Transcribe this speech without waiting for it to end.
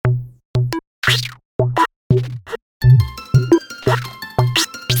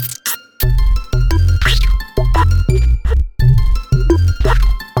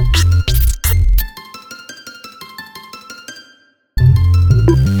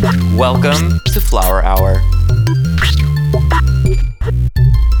Welcome to Flower Hour.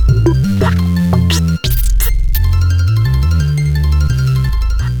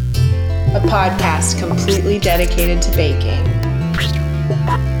 A podcast completely dedicated to baking.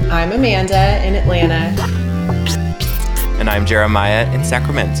 I'm Amanda in Atlanta. And I'm Jeremiah in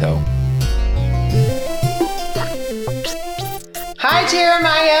Sacramento. Hi,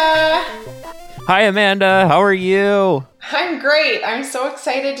 Jeremiah. Hi, Amanda. How are you? I'm great. I'm so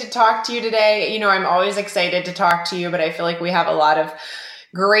excited to talk to you today. You know, I'm always excited to talk to you, but I feel like we have a lot of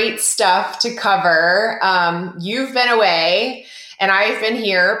great stuff to cover. You've been away, and I've been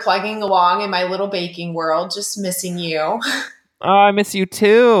here plugging along in my little baking world, just missing you. Oh, I miss you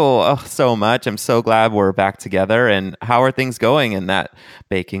too. Oh, so much. I'm so glad we're back together. And how are things going in that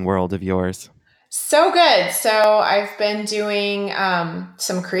baking world of yours? So good. So I've been doing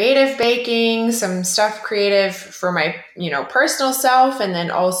some creative baking, some stuff creative for my, personal self, and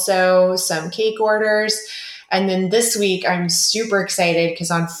then also some cake orders. And then this week, I'm super excited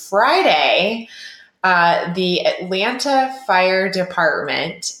because on Friday, the Atlanta Fire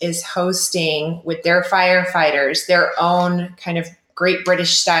Department is hosting with their firefighters their own kind of Great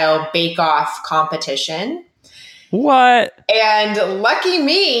British style bake-off competition. What? And lucky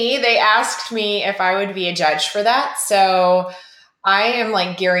me, they asked me if I would be a judge for that. So I am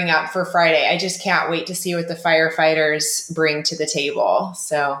like gearing up for Friday. I just can't wait to see what the firefighters bring to the table.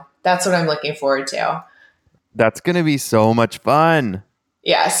 So that's what I'm looking forward to. That's going to be so much fun.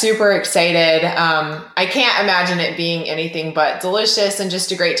 Yeah, super excited. I can't imagine it being anything but delicious and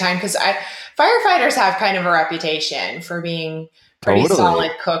just a great time because firefighters have kind of a reputation for being pretty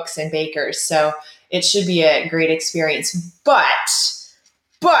solid cooks and bakers. So it should be a great experience. But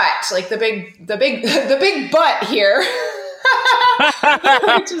like the big but here,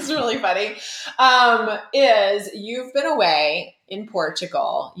 which is really funny, is you've been away in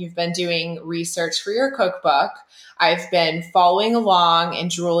Portugal. You've been doing research for your cookbook. I've been following along and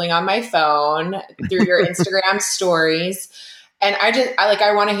drooling on my phone through your Instagram stories. And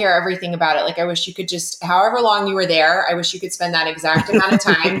I want to hear everything about it. Like, I wish you could just, however long you were there, I wish you could spend that exact amount of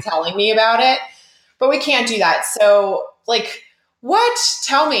time telling me about it. But we can't do that. So, like, what?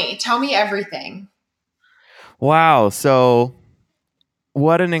 Tell me everything. Wow. So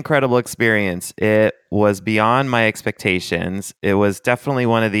what an incredible experience. It was beyond my expectations. It was definitely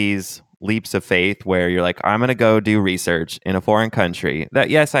one of these leaps of faith where you're like, I'm going to go do research in a foreign country that,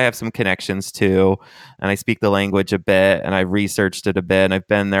 yes, I have some connections to, and I speak the language a bit, and I've researched it a bit, and I've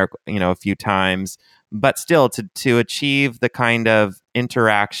been there, a few times, but still to achieve the kind of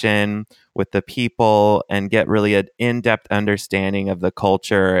interaction with the people and get really an in-depth understanding of the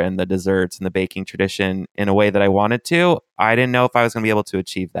culture and the desserts and the baking tradition in a way that I wanted to, I didn't know if I was going to be able to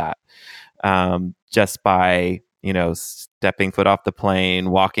achieve that just by stepping foot off the plane,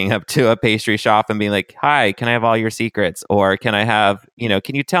 walking up to a pastry shop and being like, hi, can I have all your secrets? Or can I have,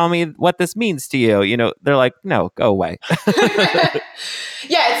 can you tell me what this means to you? They're like, no, go away.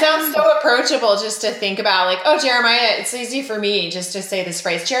 Yeah, it sounds so approachable just to think about like, oh, Jeremiah, it's easy for me just to say this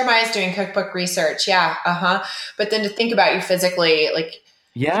phrase. Jeremiah's doing cookbook research. Yeah. But then to think about you physically, like,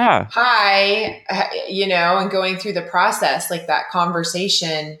 yeah, hi, and going through the process, like that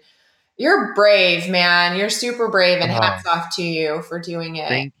conversation. You're brave, man. You're super brave, and hats off to you for doing it.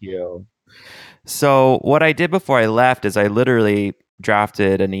 Thank you. So what I did before I left is I literally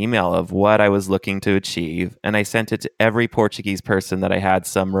drafted an email of what I was looking to achieve, and I sent it to every Portuguese person that I had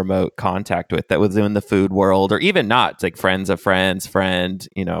some remote contact with that was in the food world, or even not, it's like friends of friends, friend,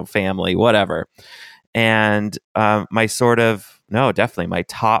 family, whatever. And definitely my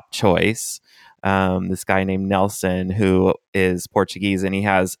top choice, this guy named Nelson, who is Portuguese, and he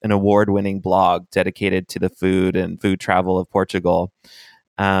has an award-winning blog dedicated to the food and food travel of Portugal.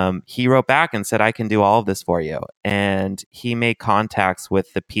 He wrote back and said, I can do all of this for you. And he made contacts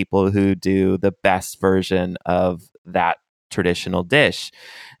with the people who do the best version of that traditional dish.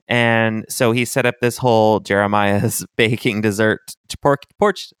 And so he set up this whole Jeremiah's baking dessert,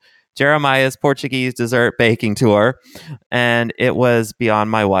 Jeremiah's Portuguese dessert baking tour. And it was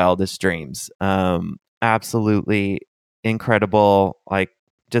beyond my wildest dreams. Absolutely incredible, like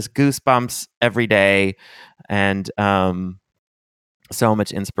just goosebumps every day. And, so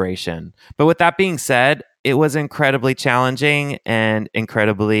much inspiration. But with that being said, it was incredibly challenging and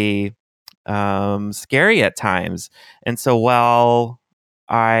incredibly scary at times. And so while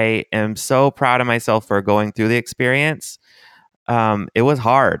I am so proud of myself for going through the experience, it was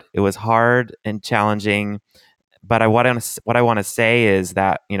hard. It was hard and challenging. But what I want to say is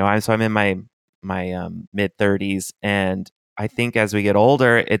that I'm in my mid 30s, and I think as we get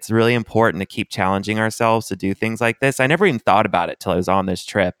older, it's really important to keep challenging ourselves to do things like this. I never even thought about it till I was on this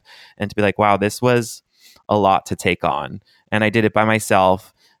trip, and to be like, wow, this was a lot to take on. And I did it by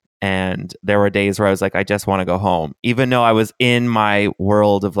myself. And there were days where I was like, I just want to go home, even though I was in my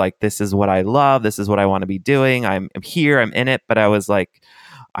world of like, this is what I love. This is what I want to be doing. I'm here, I'm in it. But I was like,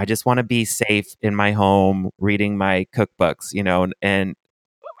 I just want to be safe in my home, reading my cookbooks, and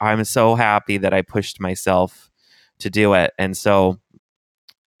I'm so happy that I pushed myself to do it. And so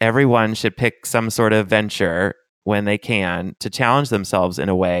everyone should pick some sort of venture when they can to challenge themselves in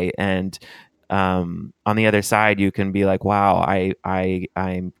a way. And on the other side, you can be like, wow, I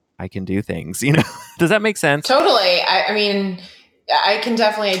can do things, Does that make sense? Totally. I mean, I can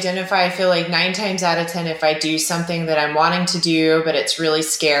definitely identify. I feel like 9 times out of 10, if I do something that I'm wanting to do, but it's really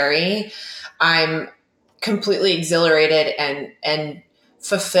scary, I'm completely exhilarated and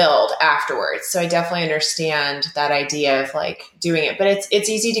fulfilled afterwards. So I definitely understand that idea of like doing it, but it's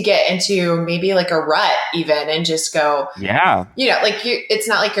easy to get into maybe like a rut even and just go, Yeah. like it's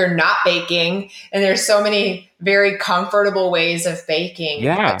not like you're not baking, and there's so many very comfortable ways of baking, but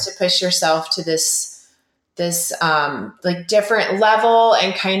Yeah. to push yourself to this like different level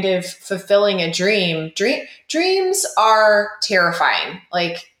and kind of fulfilling a dreams are terrifying.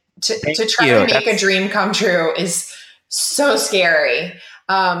 Like Thank to try to you. make a dream come true is so scary.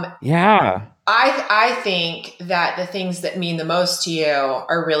 Yeah. I think that the things that mean the most to you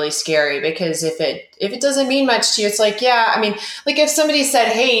are really scary, because if it doesn't mean much to you, it's like, yeah, I mean, like if somebody said,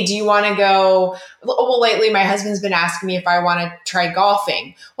 "Hey, do you want to go?" Well, lately my husband's been asking me if I want to try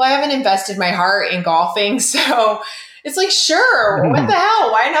golfing. Well, I haven't invested my heart in golfing, so it's like, sure, what the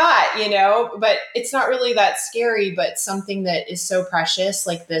hell? Why not? But it's not really that scary, but something that is so precious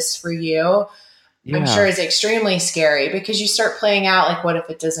like this for you, I'm sure Yeah. is extremely scary, because you start playing out like, what if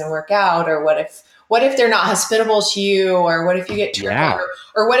it doesn't work out, or what if they're not hospitable to you, or what if you get tricked, Yeah.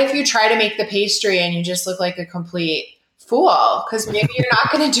 or what if you try to make the pastry and you just look like a complete fool because maybe you're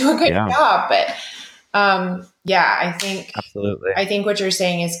not going to do a good Yeah. job. But yeah, Absolutely. I think what you're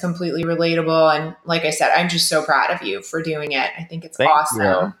saying is completely relatable, and like I said, I'm just so proud of you for doing it. I think it's Thank you.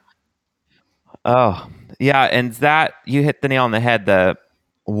 awesome. Oh, yeah. And that you hit the nail on the head.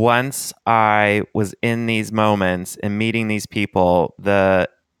 Once I was in these moments and meeting these people, the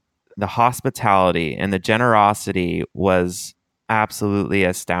hospitality and the generosity was absolutely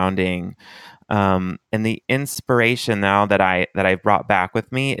astounding. And the inspiration now that I've brought back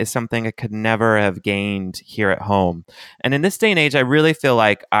with me is something I could never have gained here at home. And in this day and age, I really feel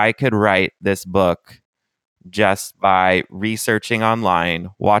like I could write this book just by researching online,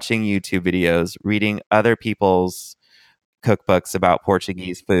 watching YouTube videos, reading other people's cookbooks about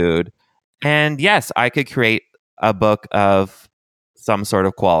Portuguese food. And yes, I could create a book of some sort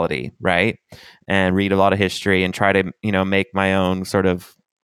of quality, right? And read a lot of history and try to, make my own sort of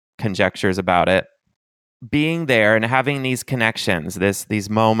conjectures about it. Being there and having these connections, these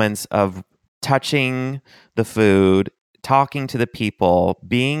moments of touching the food, talking to the people,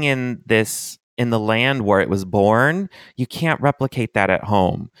 being in the land where it was born, you can't replicate that at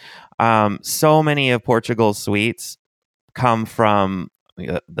home. So many of Portugal's sweets come from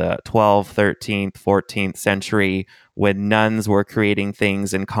the 12th, 13th, 14th century when nuns were creating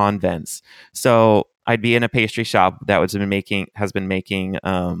things in convents. So I'd be in a pastry shop that has been making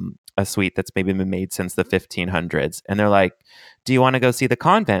a sweet that's maybe been made since the 1500s, and they're like, "Do you want to go see the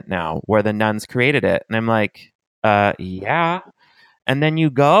convent now where the nuns created it?" And I'm like, yeah." And then you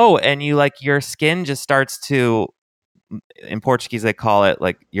go and you like your skin just starts to, in Portuguese they call it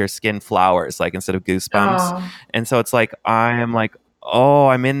like your skin flowers, like instead of goosebumps. Oh, And so it's like I'm like, oh,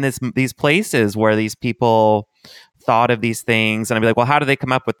 I'm in these places where these people thought of these things, and I'd be like, well, how did they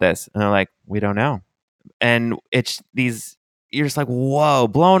come up with this? And they're like, we don't know. And it's these, you're just like, whoa,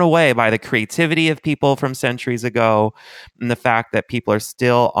 blown away by the creativity of people from centuries ago, and the fact that people are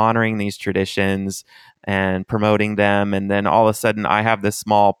still honoring these traditions and promoting them. And then all of a sudden I have this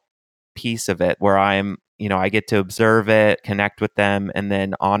small piece of it where I get to observe it, connect with them, and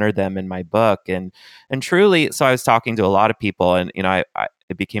then honor them in my book. And truly, so I was talking to a lot of people, and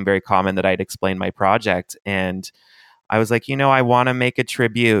it became very common that I'd explain my project, and I was like, I want to make a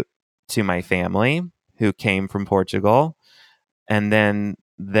tribute to my family who came from Portugal, and then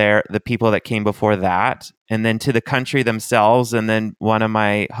the people that came before that, and then to the country themselves. And then one of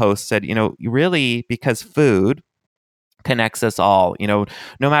my hosts said, really, because food connects us all, no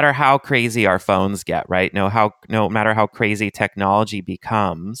matter how crazy our phones get, right? No matter how crazy technology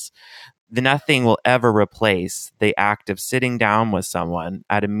becomes, nothing will ever replace the act of sitting down with someone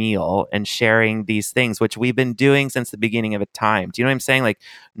at a meal and sharing these things, which we've been doing since the beginning of a time. Do you know what I'm saying? Like,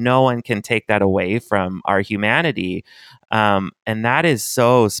 no one can take that away from our humanity. And that is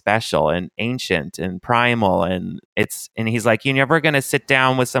so special and ancient and primal. And he's like, you're never going to sit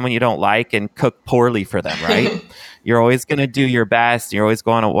down with someone you don't like and cook poorly for them, right? You're always going to do your best. You're always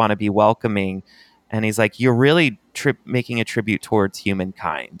going to want to be welcoming. And he's like, you're really making a tribute towards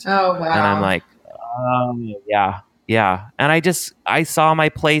humankind. Oh, And I'm wow. like, yeah, yeah. And I saw my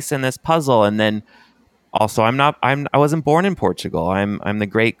place in this puzzle. And then also, I wasn't born in Portugal. I'm the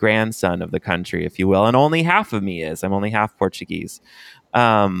great grandson of the country, if you will. And only half of me is. I'm only half Portuguese.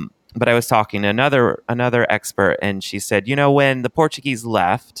 But I was talking to another expert, and she said, when the Portuguese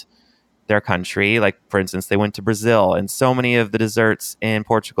left their country, like for instance, they went to Brazil, and so many of the desserts in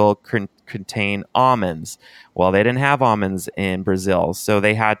Portugal contain almonds. Well, they didn't have almonds in Brazil, so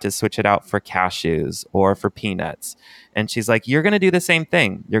they had to switch it out for cashews or for peanuts. And she's like, you're going to do the same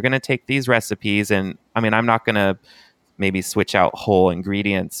thing. You're going to take these recipes, and I mean, I'm not going to maybe switch out whole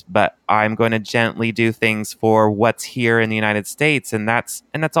ingredients, but I'm going to gently do things for what's here in the United States. And that's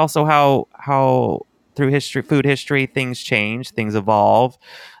also how through history, food history, things change, things evolve.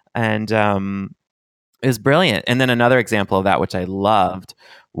 And is brilliant. And then another example of that, which I loved,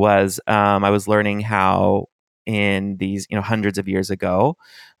 was I was learning how in these, hundreds of years ago,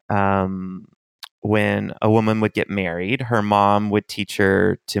 um, when a woman would get married, her mom would teach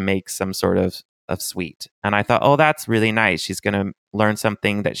her to make some sort of sweet. And I thought, oh, that's really nice. She's going to learn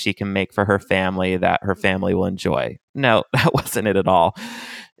something that she can make for her family that her family will enjoy. No, that wasn't it at all.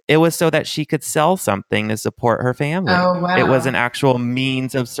 It was so that she could sell something to support her family. Oh, It was an wow. actual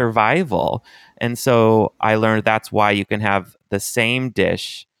means of survival. And so I learned that's why you can have the same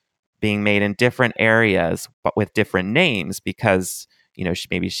dish being made in different areas, but with different names, because,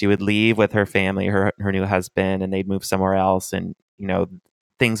 maybe she would leave with her family, her new husband, and they'd move somewhere else. And,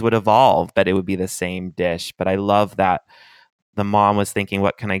 things would evolve, but it would be the same dish. But I love that the mom was thinking,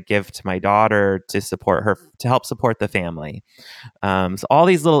 what can I give to my daughter to support her, to help support the family? So all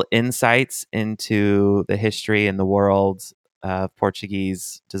these little insights into the history and the world of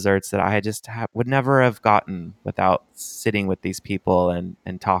Portuguese desserts that I just would never have gotten without sitting with these people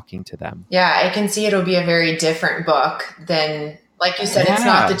and talking to them. Yeah, I can see it'll be a very different book than, like you said, it's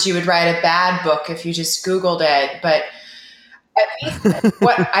not Yeah. that you would write a bad book if you just Googled it, but at least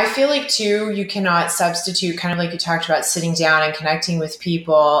what I feel like too, you cannot substitute, kind of like you talked about, sitting down and connecting with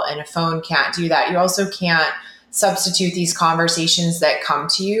people, and a phone can't do that. You also can't substitute these conversations that come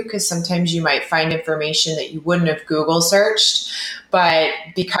to you, because sometimes you might find information that you wouldn't have Google searched. But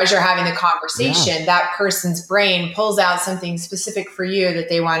because you're having the Yeah. conversation, that person's brain pulls out something specific for you that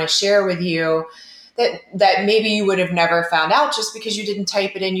they want to share with you, that maybe you would have never found out just because you didn't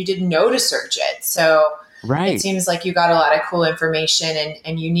type it in, you didn't know to search it. So it Right. seems like you got a lot of cool information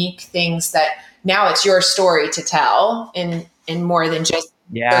and unique things that now it's your story to tell in more than just searched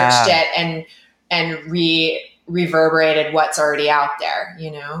Yeah. it and reverberated what's already out there,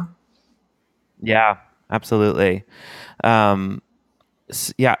 you know? Yeah. Absolutely. Um,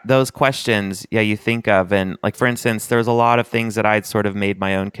 yeah, those questions, yeah, you think of, and like for instance, there's a lot of things that I'd sort of made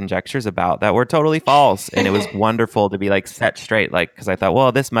my own conjectures about that were totally false, and it was wonderful to be like set straight, like because I thought,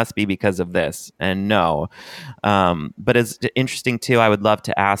 well, this must be because of this, and no. But it's interesting too. I would love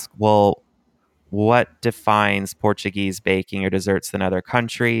to ask, well, what defines Portuguese baking or desserts in other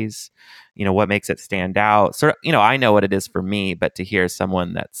countries? What makes it stand out? Sort of, I know what it is for me, but to hear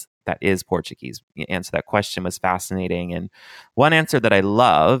someone that is Portuguese answer that question was fascinating. And one answer that I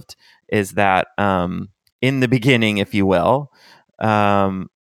loved is that in the beginning, if you will, um,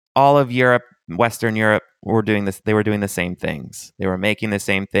 all of Europe, Western Europe, were doing this. They were doing the same things. They were making the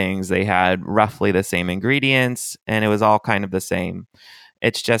same things. They had roughly the same ingredients, and it was all kind of the same.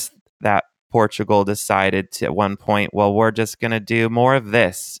 It's just that Portugal decided to, at one point, well, we're just going to do more of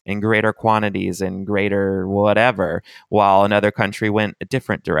this in greater quantities and greater whatever, while another country went a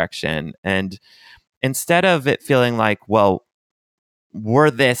different direction. And instead of it feeling like, well, we're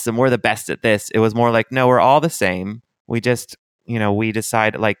this and we're the best at this, it was more like, no, we're all the same. We just, we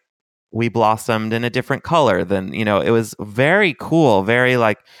decided like we blossomed in a different color than, it was very cool, very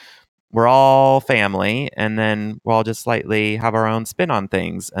like, we're all family, and then we'll all just slightly have our own spin on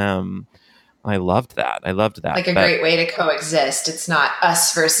things. I loved that. I loved that. Like a But great way to coexist. It's not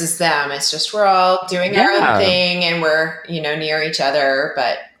us versus them. It's just we're all doing our own yeah, thing and we're, near each other,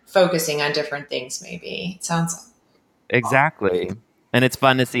 but focusing on different things maybe. It sounds exactly. And it's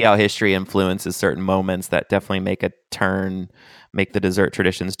fun to see how history influences certain moments that definitely make a turn, make the dessert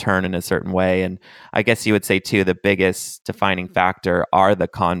traditions turn in a certain way. And I guess you would say, too, the biggest defining factor are the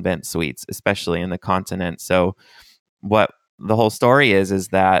convent sweets, especially in the continent. So, what the whole story is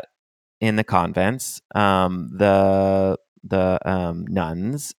that in the convents, the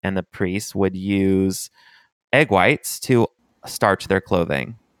nuns and the priests would use egg whites to starch their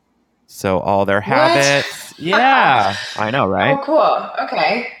clothing. So all their What? habits, yeah, I know, right? Oh, cool.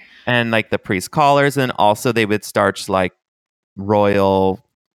 Okay. And like the priest collars, and also they would starch like royal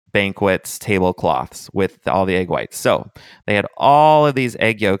banquets tablecloths with all the egg whites. So they had all of these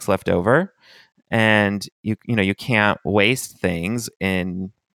egg yolks left over, and you can't waste things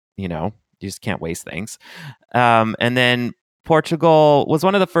in you just can't waste things. And then Portugal was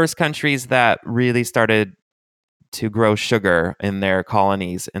one of the first countries that really started to grow sugar in their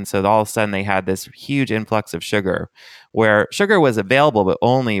colonies. And so all of a sudden they had this huge influx of sugar, where sugar was available, but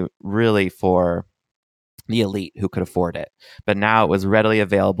only really for the elite who could afford it. But now it was readily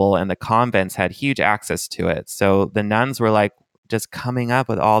available, and the convents had huge access to it. So the nuns were like just coming up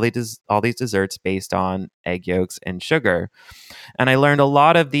with all these desserts based on egg yolks and sugar. And I learned a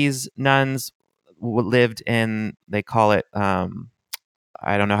lot of these nuns lived in, they call it,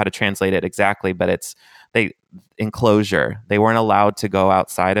 I don't know how to translate it exactly, but it's they enclosure. They weren't allowed to go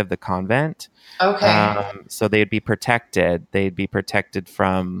outside of the convent, Okay. so they'd be protected. They'd be protected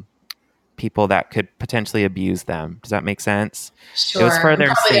from people that could potentially abuse them. Does that make sense? It was Sure. for And their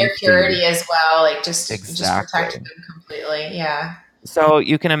probably their safety. purity as well, like just protected Exactly. them completely. Yeah. So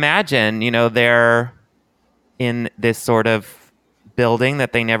you can imagine, they're in this sort of building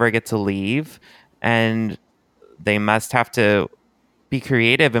that they never get to leave, and they must have to be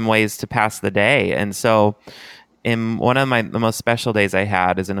creative in ways to pass the day. And so in one of the most special days I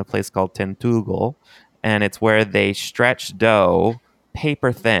had is in a place called Tentugal, and it's where they stretch dough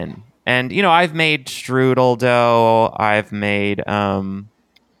paper thin. And I've made strudel dough. I've made haven't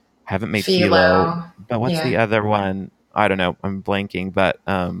made phyllo, Philo. but what's the Yeah. other one? I don't know. I'm blanking, but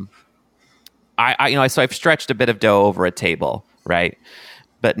so I've stretched a bit of dough over a table, right?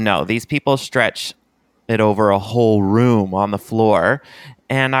 But no, these people stretch it over a whole room on the floor.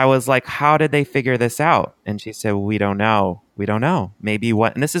 And I was like, how did they figure this out? And she said, we don't know. We don't know. Maybe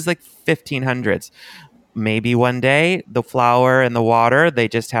what, and this is like 1500s. Maybe one day the flour and the water, they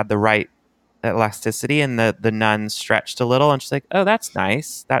just had the right elasticity, and the nun stretched a little, and she's like, oh, that's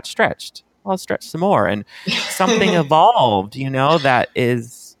nice. That stretched. I'll stretch some more. And something evolved, that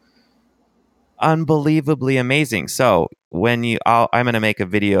is unbelievably amazing. So I'm going to make a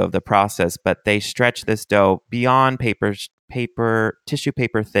video of the process, but they stretch this dough beyond tissue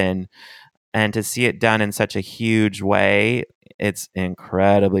paper thin, and to see it done in such a huge way, it's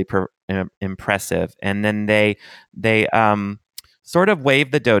incredibly impressive. And then they sort of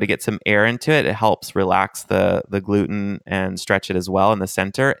wave the dough to get some air into it. It helps relax the gluten and stretch it as well in the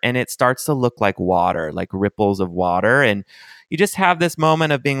center, and it starts to look like water, like ripples of water. And you just have this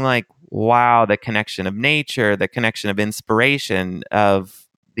moment of being like, wow, the connection of nature, the connection of inspiration, of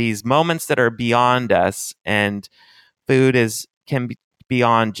these moments that are beyond us. And food can be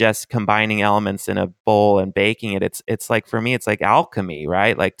beyond just combining elements in a bowl and baking it. It's like, for me, it's like alchemy,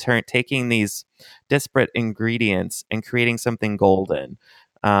 right? Like taking these disparate ingredients and creating something golden.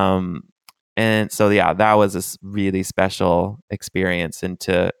 Um, and so, yeah, that was a really special experience, and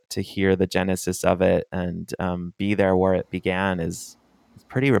to hear the genesis of it, and be there where it began is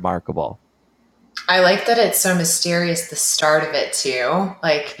pretty remarkable, I like that it's so mysterious, the start of it too.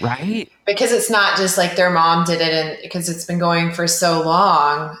 Like, right? because it's not just like their mom did it, and because it's been going for so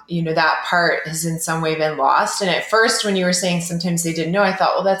long, that part has in some way been lost. And at first, when you were saying sometimes they didn't know, I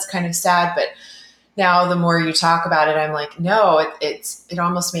thought, well, that's kind of sad. But now the more you talk about it, I'm like, no, it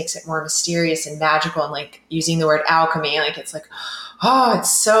almost makes it more mysterious and magical. And like using the word alchemy, like it's like, oh,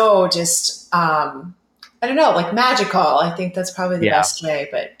 it's so just I don't know, like magical. I think that's probably the Yeah. best way,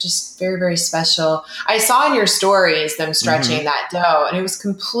 but just very, very special. I saw in your stories them Hmm. stretching that dough, and it was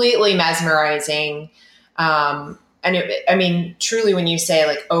completely mesmerizing. And I mean, truly, when you say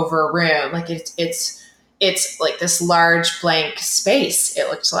like over a room, like it's like this large blank space. It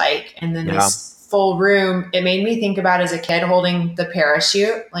looked like, and then Yeah. this full room. It made me think about as a kid holding the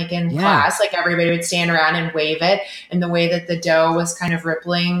parachute, like in Yeah. class, like everybody would stand around and wave it, and the way that the dough was kind of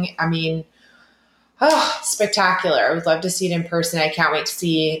rippling. I mean, oh, spectacular. I would love to see it in person. I can't wait to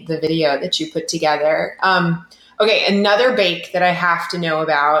see the video that you put together. Okay, another bake that I have to know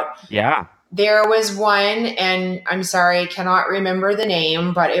about. Yeah. There was one, and I'm sorry, I cannot remember the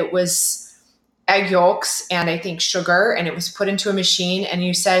name, but it was egg yolks and I think sugar, and it was put into a machine. And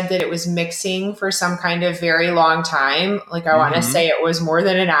you said that it was mixing for some kind of very long time. Like I want to Hmm. say it was more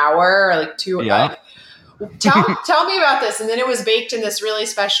than an hour or like two. Yeah. Tell me about this. And then it was baked in this really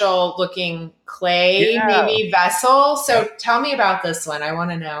special looking clay, Yeah. maybe vessel. Yep. So tell me about this one. I want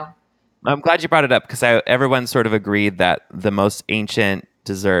to know. I'm glad you brought it up because everyone sort of agreed that the most ancient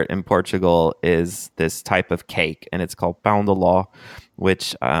dessert in Portugal is this type of cake, and it's called pão de ló,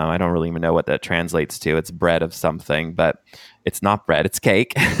 which I don't really even know what that translates to. It's bread of something, but it's not bread; it's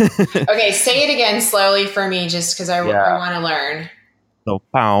cake. Okay, say it again slowly for me, just because I Yeah. want to learn. So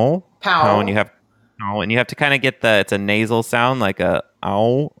pão, pão, and Pow. you have to kind of get the it's a nasal sound like a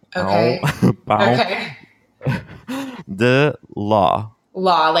ow, ow, Okay. pão Okay. de lá.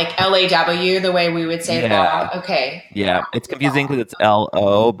 Law, like LAW, the way we would say Yeah. law. Okay. Yeah, it's confusing Law. because it's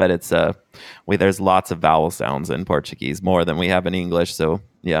LO, but it's there's lots of vowel sounds in Portuguese, more than we have in English. So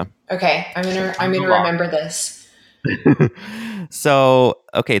yeah, Okay. so I'm pound gonna along. remember this. So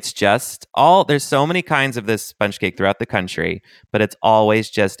okay, it's just all there's so many kinds of this sponge cake throughout the country, but it's always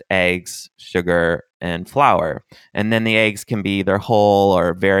just eggs, sugar, and flour. And then the eggs can be either whole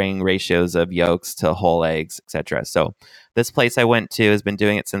or varying ratios of yolks to whole eggs, etc. So this place I went to has been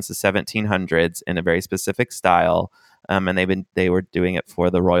doing it since the 1700s in a very specific style. And they were doing it for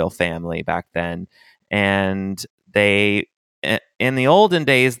the royal family back then. And they in the olden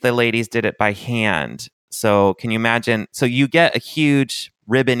days, the ladies did it by hand. So can you imagine? So you get a huge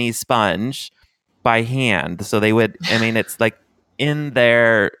ribbony sponge by hand. So they would, I mean, it's like in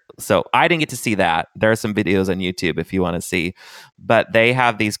there. So I didn't get to see that. There are some videos on YouTube if you want to see, but they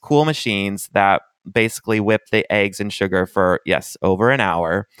have these cool machines that basically whip the eggs and sugar for, yes, over an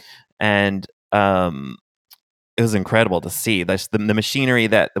hour. And, it was incredible to see the machinery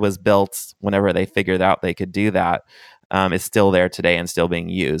that was built whenever they figured out they could do that is still there today and still being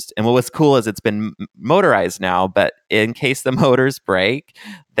used. And what was cool is it's been motorized now, but in case the motors break,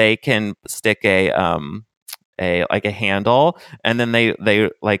 they can stick a like a handle, and then they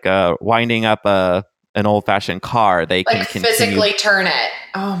like winding up an old fashioned car. They Like can continue. physically turn it.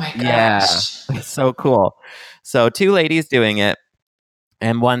 Oh my Yeah, gosh. so cool. So two ladies doing it,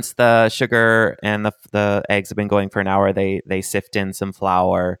 and once the sugar and the eggs have been going for an hour, they sift in some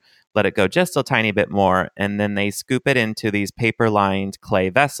flour, let it go just a tiny bit more, and then they scoop it into these paper lined clay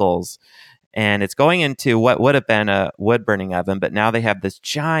vessels. And it's going into what would have been a wood burning oven, but now they have this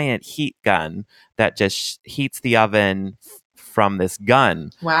giant heat gun that just heats the oven from this gun.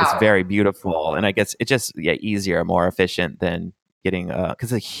 It's Wow. very beautiful, and I guess it's just easier, more efficient than getting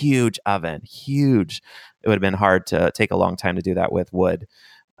because it's a huge oven, huge. It would have been hard to take a long time to do that with wood.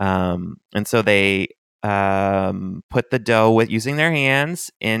 And so they put the dough with using their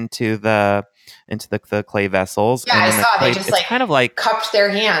hands into the clay vessels, Yeah, and I then the saw they clay. just It's like kind of like cupped their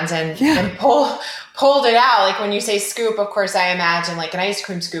hands and yeah, pulled it out. Like when you say scoop, of course I imagine like an ice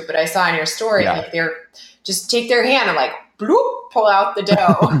cream scoop, but I saw in your story yeah. like they're just take their hand and like bloop, pull out the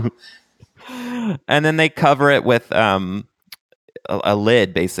dough. And then they cover it with a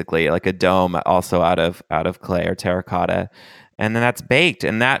lid, basically like a dome, also out of clay or terracotta, and then that's baked.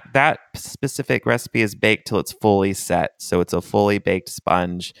 And that specific recipe is baked till it's fully set, so it's a fully baked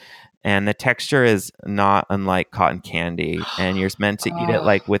sponge, and the texture is not unlike cotton candy, and you're meant to eat it Oh,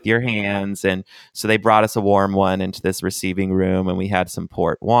 like with your hands. And so they brought us a warm one into this receiving room, and we had some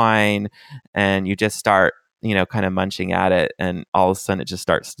port wine, and you just start kind of munching at it, and all of a sudden it just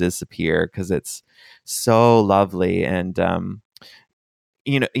starts to disappear because it's so lovely. And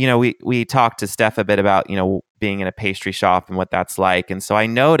we talked to Steph a bit about being in a pastry shop and what that's like, and so I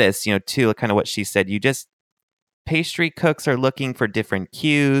noticed too, kind of what she said. You just Pastry cooks are looking for different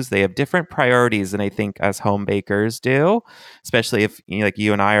cues. They have different priorities than I think us home bakers do, especially if like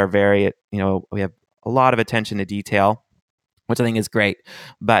you and I are very we have a lot of attention to detail, which I think is great.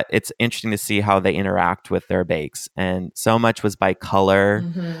 But it's interesting to see how they interact with their bakes. And so much was by color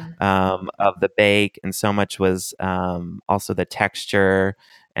mm-hmm. of the bake, and so much was also the texture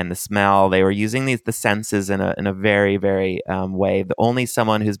and the smell. They were using the senses in a very, very way that only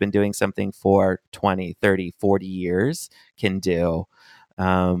someone who's been doing something for 20, 30, 40 years can do.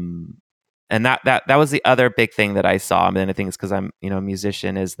 Um, and that was the other big thing that I saw. I mean, I think it's because I'm a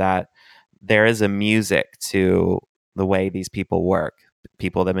musician, is that there is a music to the way these people work,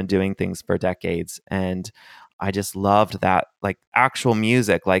 people that have been doing things for decades. And I just loved that, like actual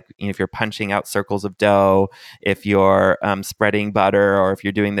music, like if you're punching out circles of dough, if you're spreading butter, or if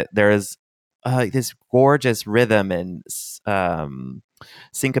you're doing that, there is this gorgeous rhythm and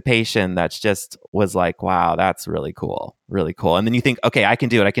syncopation that's just was like, wow, that's really cool. And then you think, okay, I can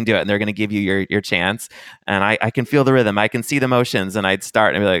do it, and they're going to give you your chance, and I can feel the rhythm, I can see the motions, and I'd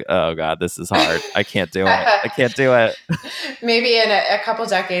start and be like, oh god, this is hard, I can't do it, I can't do it. Maybe in a couple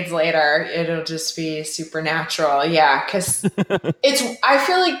decades later, it'll just be supernatural. Yeah, because I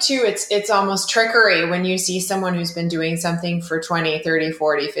feel like too, it's almost trickery when you see someone who's been doing something for 20, 30,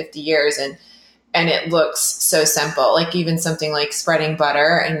 40, 50 years and it looks so simple, like even something like spreading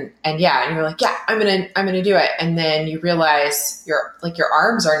butter and yeah, and you're like, yeah, I'm gonna do it, and then you realize your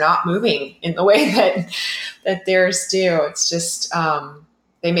arms are not moving in the way that theirs do. It's just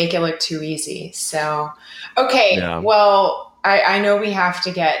they make it look too easy. So okay, Yeah. well, I know we have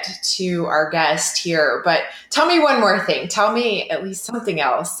to get to our guest here, but tell me one more thing. Tell me at least something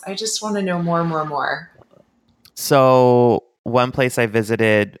else. I just want to know more. So one place I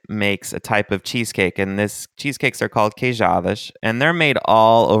visited makes a type of cheesecake, and this cheesecakes are called queijadas, and they're made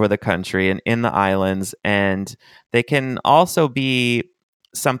all over the country and in the islands, and they can also be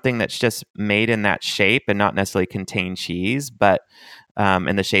something that's just made in that shape and not necessarily contain cheese, but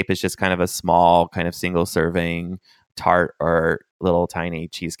and the shape is just kind of a small, kind of single serving tart or little tiny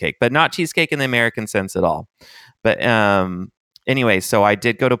cheesecake, but not cheesecake in the American sense at all. But anyway, so I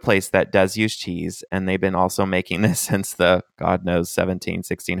did go to a place that does use cheese, and they've been also making this since the, God knows,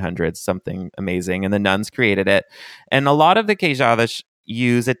 1600s, something amazing. And the nuns created it. And a lot of the queijadas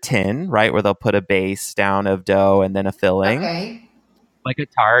use a tin, right, where they'll put a base down of dough and then a filling, Okay. like a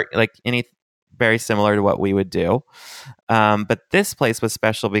tart, like any very similar to what we would do. But this place was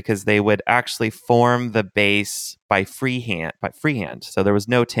special because they would actually form the base by freehand. So there was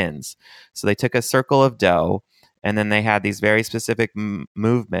no tins. So they took a circle of dough, and then they had these very specific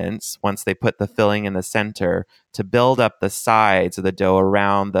movements once they put the filling in the center to build up the sides of the dough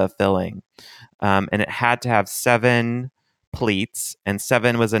around the filling. And it had to have 7 pleats, and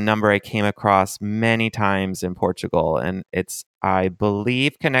 7 was a number I came across many times in Portugal, and it's, I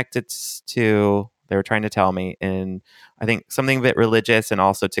believe, connected to, they were trying to tell me, in I think something a bit religious, and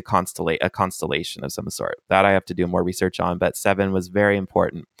also to constellate a constellation of some sort that I have to do more research on, but 7 was very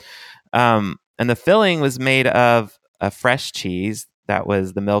important. And the filling was made of a fresh cheese that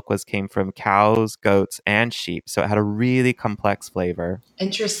was, the milk was came from cows, goats, and sheep, so it had a really complex flavor,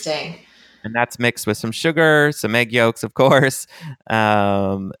 Interesting. and that's mixed with some sugar, some egg yolks, of course,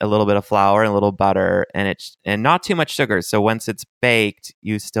 a little bit of flour, and a little butter, and not too much sugar. So once it's baked,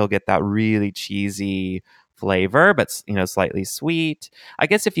 you still get that really cheesy flavor, but slightly sweet. I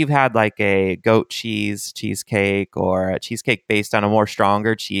guess if you've had like a goat cheese cheesecake or a cheesecake based on a more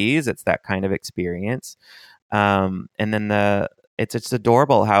stronger cheese, it's that kind of experience. And then it's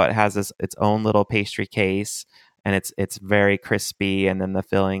adorable how it has its own little pastry case, and it's very crispy, and then the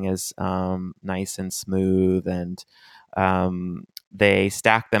filling is nice and smooth, and they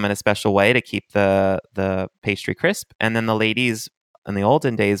stack them in a special way to keep the pastry crisp, and then the ladies in the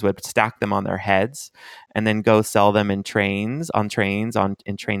olden days would stack them on their heads and then go sell them in in train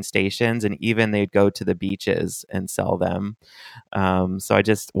stations, and even they'd go to the beaches and sell them. So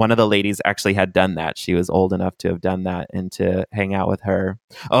one of the ladies actually had done that. She was old enough to have done that and to hang out with her.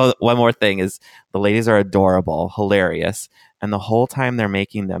 Oh, one more thing is the ladies are adorable, hilarious. And the whole time they're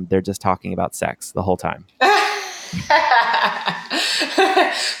making them, they're just talking about sex the whole time.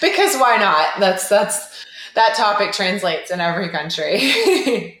 Because why not? That topic translates in every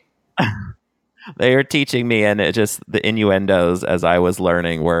country. They are teaching me, and it just, the innuendos as I was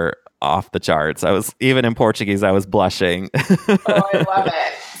learning were off the charts. I was, even in Portuguese, I was blushing. Oh, I love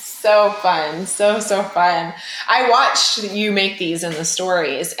it. So fun. So fun. I watched you make these in the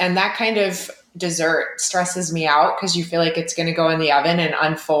stories, and that kind of dessert stresses me out because you feel like it's going to go in the oven and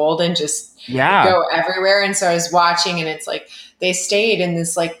unfold and just Yeah. go everywhere. And so I was watching, and it's like they stayed in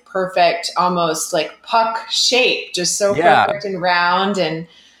this like perfect, almost like puck shape, just so Yeah. perfect and round. And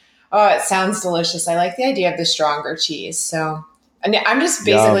oh, it sounds delicious. I like the idea of the stronger cheese. So and I'm just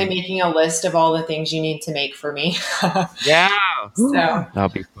basically Yum. making a list of all the things you need to make for me. Yeah. So That'll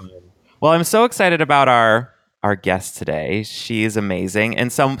be fun. Well, I'm so excited about our guest today. She is amazing,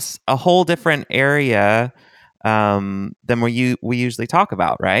 and a whole different area than we usually talk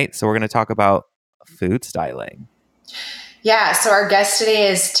about, right? So we're going to talk about food styling. yeah, so our guest today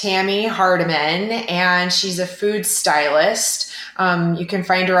is Tami Hardeman, and she's a food stylist. You can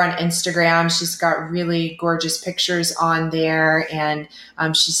find her on Instagram. She's got really gorgeous pictures on there, and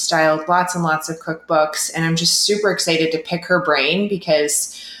she's styled lots and lots of cookbooks. And I'm just super excited to pick her brain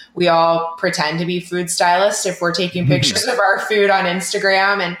because we all pretend to be food stylists if we're taking pictures of our food on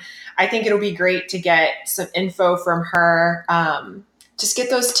Instagram. And I think it'll be great to get some info from her. just get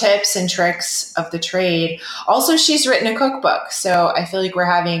those tips and tricks of the trade. Also, she's written a cookbook. So I feel like we're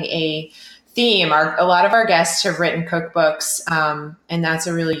having a theme. A lot of our guests have written cookbooks, and that's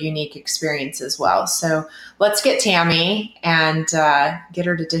a really unique experience as well. So let's get Tami and get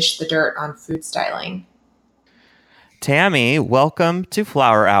her to dish the dirt on food styling. Tami, welcome to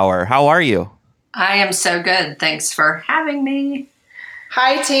Flower Hour. How are you? I am so good. Thanks for having me.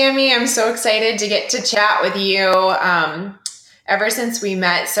 Hi, Tami. I'm so excited to get to chat with you. Ever since we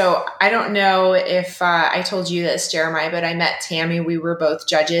met, so I don't know if I told you this, Jeremiah, but I met Tami. We were both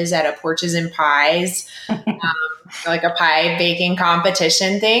judges at a Porches and Pies, like a pie baking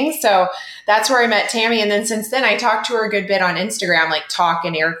competition thing. So that's where I met Tami. And then since then, I talked to her a good bit on Instagram, like talk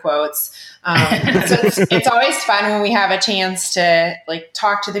in air quotes. So it's always fun when we have a chance to like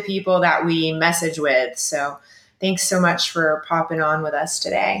talk to the people that we message with. So thanks so much for popping on with us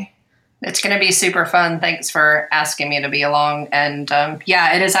today. It's going to be super fun. Thanks for asking me to be along. And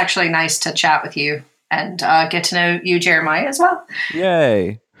it is actually nice to chat with you and get to know you, Jeremiah, as well.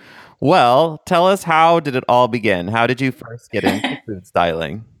 Yay. Well, tell us, how did it all begin? How did you first get into food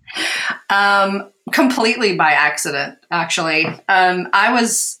styling? Completely by accident, actually. I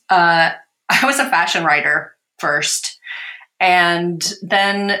was a fashion writer first, and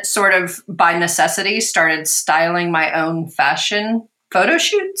then sort of by necessity started styling my own fashion photo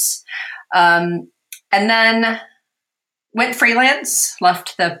shoots. And then went freelance,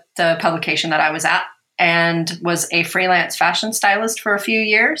 left the publication that I was at, and was a freelance fashion stylist for a few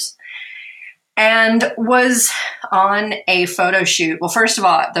years, and was on a photo shoot. Well, first of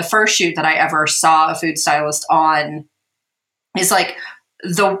all, the first shoot that I ever saw a food stylist on is like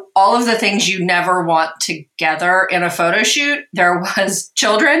all of the things you never want together in a photo shoot. There was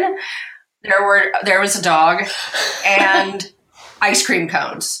children, there was a dog, and ice cream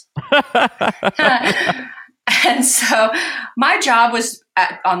cones. And so my job was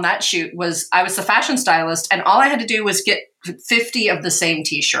on that shoot was I was the fashion stylist, and all I had to do was get 50 of the same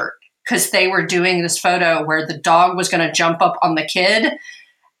t-shirt, because they were doing this photo where the dog was going to jump up on the kid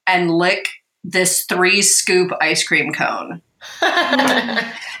and lick this 3-scoop ice cream cone.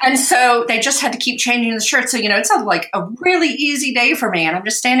 And so they just had to keep changing the shirt. So, it sounded like a really easy day for me. And I'm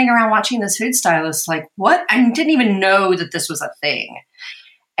just standing around watching this food stylist like, what? I didn't even know that this was a thing.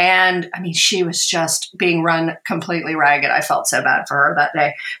 And I mean, she was just being run completely ragged. I felt so bad for her that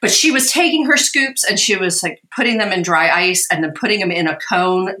day. But she was taking her scoops and she was like putting them in dry ice and then putting them in a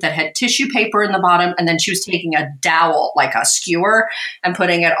cone that had tissue paper in the bottom. And then she was taking a dowel, like a skewer, and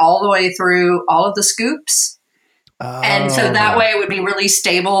putting it all the way through all of the scoops. Oh. And so that way it would be really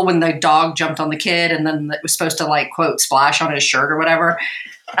stable when the dog jumped on the kid, and then it was supposed to like, quote, splash on his shirt or whatever.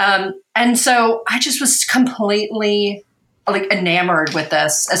 And so I just was completely like enamored with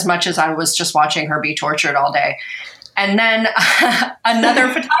this, as much as I was just watching her be tortured all day. And then another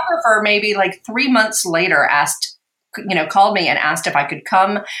photographer, maybe like 3 months later, called me and asked if I could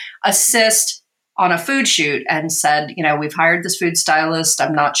come assist on a food shoot, and said, we've hired this food stylist.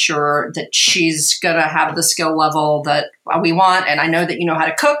 I'm not sure that she's going to have the skill level that we want. And I know that you know how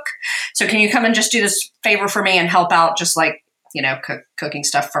to cook. So can you come and just do this favor for me and help out, just like, cooking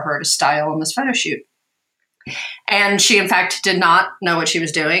stuff for her to style on this photo shoot. And she, in fact, did not know what she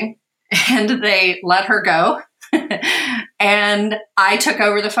was doing. And they let her go. And I took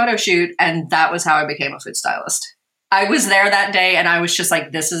over the photo shoot. And that was how I became a food stylist. I was there that day and I was just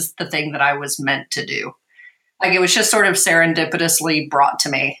like, this is the thing that I was meant to do. Like, it was just sort of serendipitously brought to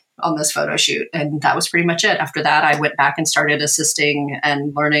me on this photo shoot. And that was pretty much it. After that, I went back and started assisting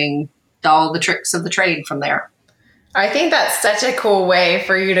and learning all the tricks of the trade from there. I think that's such a cool way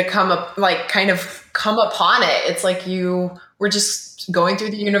for you to come upon it. It's like you were just going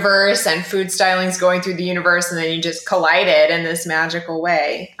through the universe, and food styling's going through the universe, and then you just collided in this magical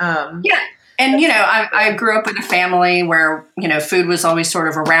way. Yeah. And, I grew up in a family where, food was always sort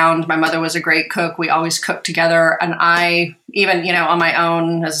of around. My mother was a great cook. We always cooked together. And I, even, on my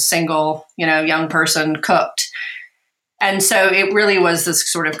own as a single, young person, cooked. And so it really was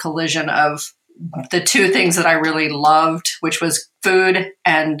this sort of collision of the two things that I really loved, which was food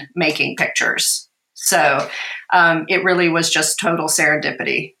and making pictures. So it really was just total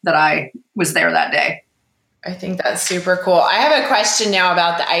serendipity that I was there that day. I think that's super cool. I have a question now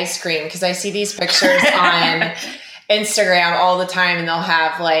about the ice cream, because I see these pictures on Instagram all the time, and they'll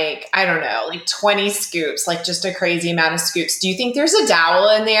have like 20 scoops, like just a crazy amount of scoops. Do you think there's a dowel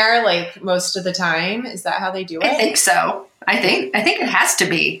in there like most of the time? Is that how they do it? I think so. I think it has to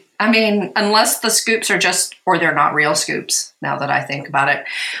be. I mean, unless the scoops are or they're not real scoops, now that I think about it.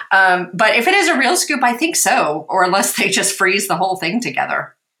 But if it is a real scoop, I think so. Or unless they just freeze the whole thing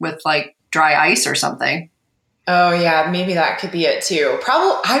together with like dry ice or something. Oh yeah, maybe that could be it too.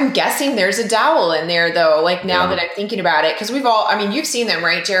 Probably, I'm guessing there's a dowel in there though. Like now Yeah. that I'm thinking about it, because I mean, you've seen them,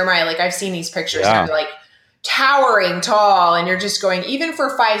 right, Jeremiah? Like I've seen these pictures, and Yeah. they're like towering tall, and you're just going, even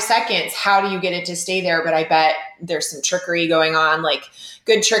for 5 seconds, how do you get it to stay there? But I bet there's some trickery going on, like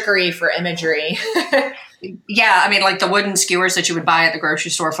good trickery for imagery. Yeah, I mean, like the wooden skewers that you would buy at the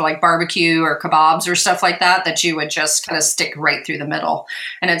grocery store for like barbecue or kebabs or stuff like that, that you would just kind of stick right through the middle,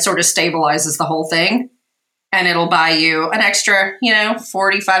 and it sort of stabilizes the whole thing. And it'll buy you an extra,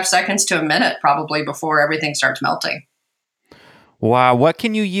 45 seconds to a minute probably before everything starts melting. Wow. What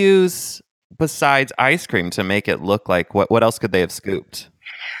can you use besides ice cream to make it look like what else could they have scooped?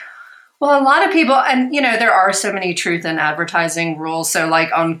 Well, a lot of people, and there are so many truth in advertising rules. So, like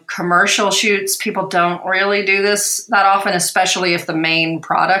on commercial shoots, people don't really do this that often, especially if the main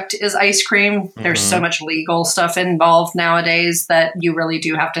product is ice cream. There's so much legal stuff involved nowadays that you really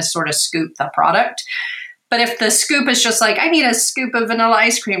do have to sort of scoop the product. But if the scoop is just like, I need a scoop of vanilla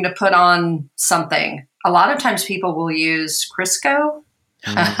ice cream to put on something, a lot of times people will use Crisco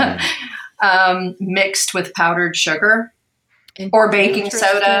mixed with powdered sugar. Or baking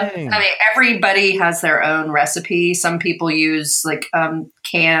soda. I mean, everybody has their own recipe. Some people use like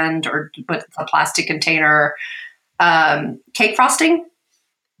canned or with a plastic container cake frosting.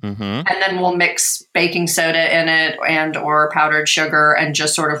 And then we'll mix baking soda in it and or powdered sugar and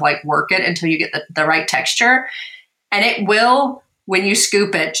just sort of like work it until you get the right texture. And it will, when you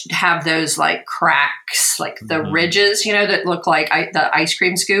scoop it, have those like cracks, like the ridges, that look like the ice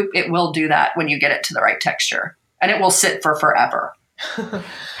cream scoop. It will do that when you get it to the right texture. And it will sit for forever.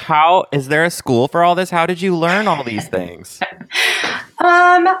 How is there a school for all this? How did you learn all these things?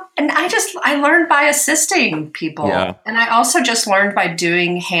 And I learned by assisting people. Yeah. And I also just learned by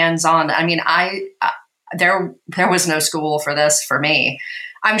doing hands-on. I mean, there was no school for this for me.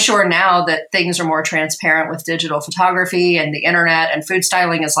 I'm sure now that things are more transparent with digital photography and the internet, and food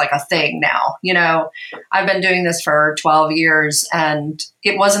styling is like a thing now. I've been doing this for 12 years and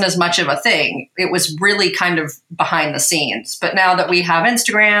it wasn't as much of a thing. It was really kind of behind the scenes. But now that we have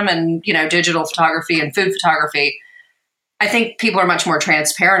Instagram and, digital photography and food photography, I think people are much more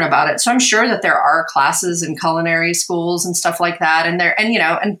transparent about it. So I'm sure that there are classes in culinary schools and stuff like that.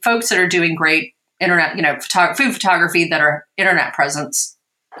 And folks that are doing great internet, food photography that are internet presence.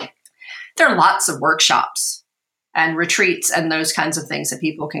 There are lots of workshops and retreats and those kinds of things that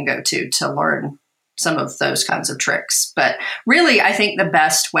people can go to learn some of those kinds of tricks. But really, I think the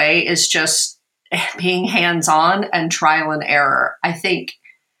best way is just being hands-on and trial and error. I think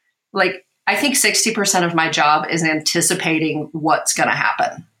 60% of my job is anticipating what's going to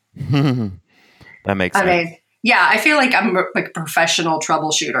happen. That makes sense. I mean, yeah, I feel like I'm like a professional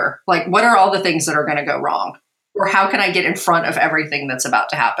troubleshooter. Like, what are all the things that are going to go wrong? Or how can I get in front of everything that's about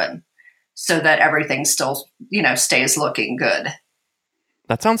to happen so that everything still, stays looking good?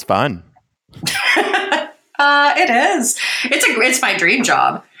 That sounds fun. It is. It's my dream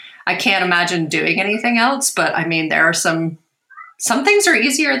job. I can't imagine doing anything else, but I mean, there are some things are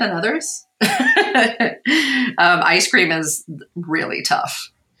easier than others. Ice cream is really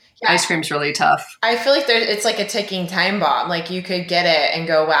tough. Yeah. Ice cream's really tough. I feel like it's like a ticking time bomb. Like you could get it and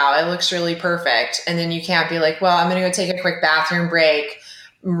go, wow, it looks really perfect. And then you can't be like, well, I'm going to go take a quick bathroom break,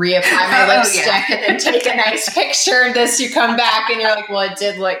 reapply my lipstick, and then take a nice picture. And you come back and you're like, well, it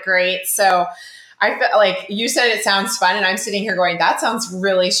did look great. So I feel like you said it sounds fun, and I'm sitting here going, that sounds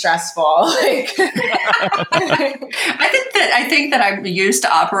really stressful. Like, I think that I'm used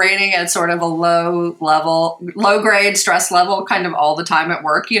to operating at sort of a low grade stress level, kind of all the time at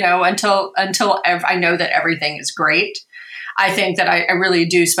work. Until I know that everything is great. I think that I really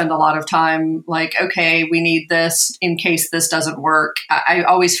do spend a lot of time like, okay, we need this in case this doesn't work. I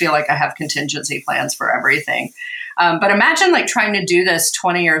always feel like I have contingency plans for everything. But imagine like trying to do this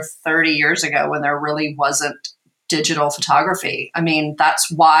 20 or 30 years ago when there really wasn't digital photography. I mean, that's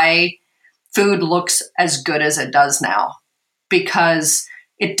why food looks as good as it does now, because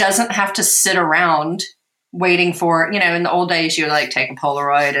it doesn't have to sit around waiting for, in the old days, you would like take a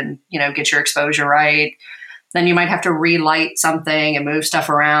Polaroid and, get your exposure right. Then you might have to relight something and move stuff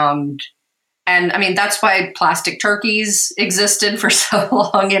around. And I mean, that's why plastic turkeys existed for so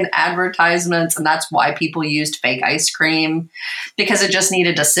long in advertisements. And that's why people used fake ice cream, because it just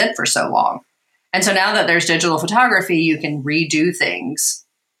needed to sit for so long. And so now that there's digital photography, you can redo things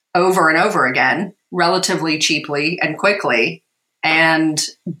over and over again, relatively cheaply and quickly. And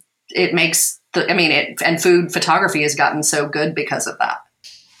it makes and food photography has gotten so good because of that.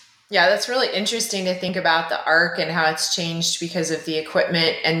 Yeah, that's really interesting to think about the arc and how it's changed because of the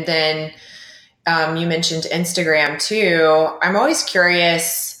equipment. And then you mentioned Instagram too. I'm always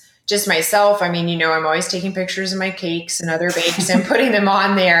curious, just myself. I mean, I'm always taking pictures of my cakes and other bakes and putting them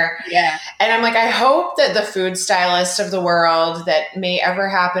on there. Yeah. And I'm like, I hope that the food stylists of the world that may ever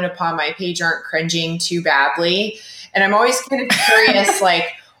happen upon my page aren't cringing too badly. And I'm always kind of curious,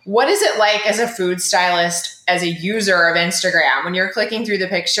 like, what is it like as a food stylist, as a user of Instagram, when you're clicking through the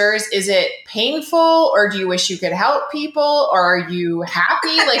pictures? Is it painful, or do you wish you could help people, or are you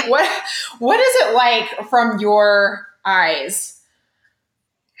happy? Like, what is it like from your eyes?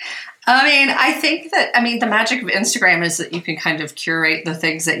 I mean, I think that, the magic of Instagram is that you can kind of curate the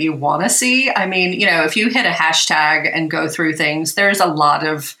things that you want to see. I mean, if you hit a hashtag and go through things, there's a lot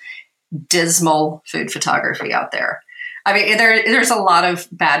of dismal food photography out there. I mean, there's a lot of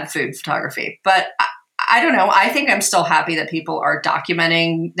bad food photography, but I don't know. I think I'm still happy that people are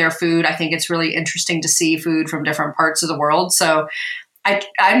documenting their food. I think it's really interesting to see food from different parts of the world. So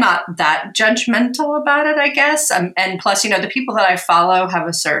I'm not that judgmental about it, I guess. And plus, the people that I follow have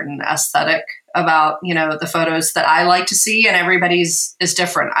a certain aesthetic about, the photos that I like to see, and everybody's is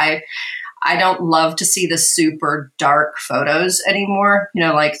different. I don't love to see the super dark photos anymore,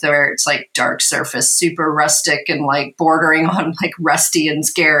 like where it's like dark surface, super rustic and like bordering on like rusty and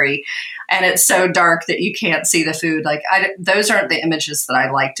scary. And it's so dark that you can't see the food. Like those aren't the images that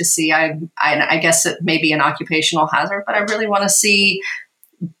I like to see. I guess it may be an occupational hazard, but I really want to see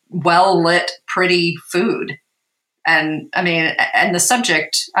well lit, pretty food. And and the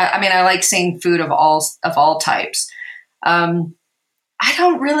subject, I like seeing food of all types. I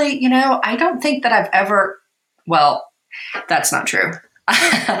don't really, I don't think that I've ever, well, that's not true.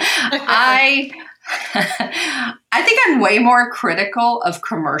 I think I'm way more critical of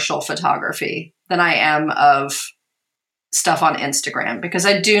commercial photography than I am of stuff on Instagram, because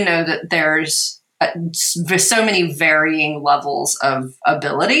I do know that there's so many varying levels of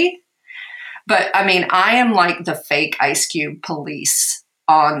ability. But I am like the fake Ice Cube police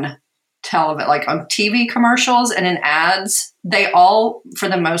on television, like on TV commercials and in ads. They all, for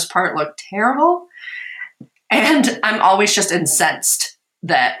the most part, look terrible. And I'm always just incensed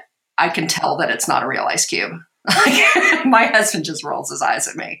that I can tell that it's not a real Ice Cube. My husband just rolls his eyes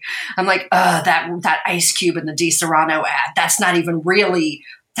at me. I'm like, that Ice Cube in the Di Serrano ad, that's not even real.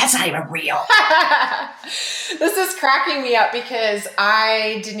 This is cracking me up because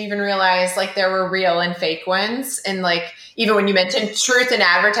I didn't even realize like there were real and fake ones. And like, even when you mentioned truth in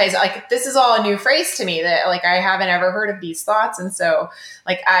advertising, like this is all a new phrase to me that like I haven't ever heard of these thoughts. And so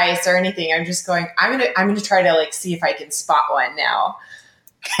like ice or anything, I'm just going, I'm going to try to like see if I can spot one now.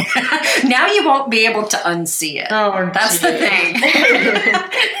 Now you won't be able to unsee it. Oh, that's the thing.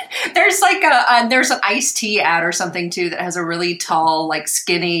 There's like there's an iced tea ad or something too that has a really tall, like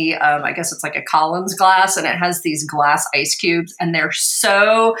skinny, I guess it's like a Collins glass, and it has these glass ice cubes, and they're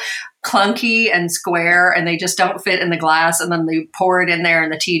so clunky and square, and they just don't fit in the glass. And then they pour it in there,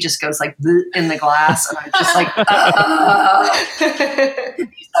 and the tea just goes like in the glass, and I'm just like, it'd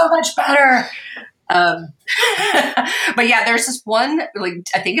be so much better. But yeah, there's this one, like,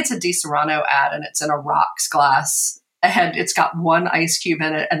 I think it's a Di Serrano ad, and it's in a rocks glass, and it's got one ice cube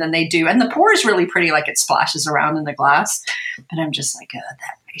in it, and then and the pour is really pretty, like it splashes around in the glass, but I'm just like, that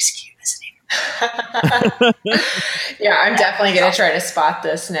ice cube isn't even. Yeah, I'm definitely going to try to spot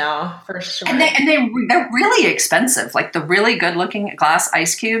this now for sure. And they're really expensive. Like the really good looking glass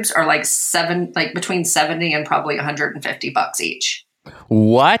ice cubes are like between 70 and probably $150 each.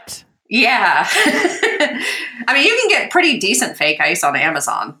 What? Yeah. You can get pretty decent fake ice on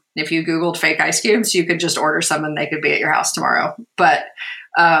Amazon. If you Googled fake ice cubes, you could just order some and they could be at your house tomorrow. But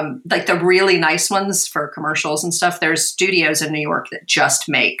like the really nice ones for commercials and stuff, there's studios in New York that just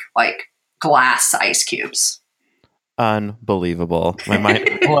make like glass ice cubes. Unbelievable. My mind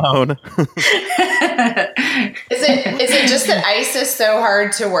is blown. Is it just that ice is so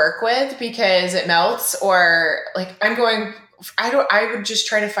hard to work with because it melts, or like I would just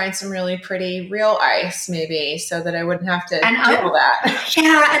try to find some really pretty real ice maybe so that I wouldn't have to do all that.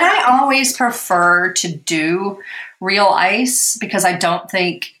 Yeah. And I always prefer to do real ice because I don't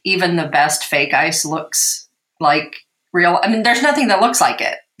think even the best fake ice looks like real. There's nothing that looks like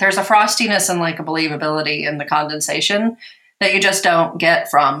it. There's a frostiness and like a believability in the condensation that you just don't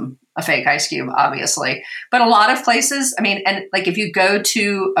get from a fake ice cube, obviously. But a lot of places, and like if you go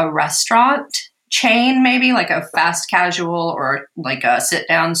to a restaurant chain, maybe like a fast casual or like a sit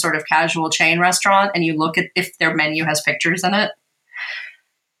down sort of casual chain restaurant, and you look at if their menu has pictures in it,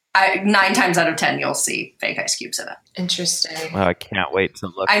 9 times out of 10 you'll see fake ice cubes in it. Interesting. Oh, I can't wait to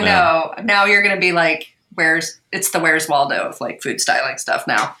look. I know. Now you're going to be like, Where's Waldo of like food styling stuff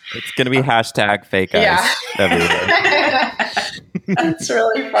now? It's going to be hashtag fake ice everywhere. That's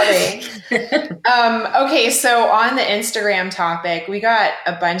really funny. Okay, so on the Instagram topic, we got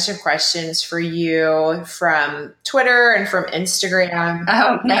a bunch of questions for you from Twitter and from Instagram.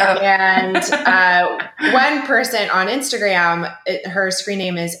 Oh, no. And one person on Instagram, her screen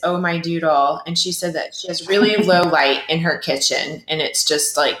name is Oh My Doodle, and she said that she has really low light in her kitchen, and it's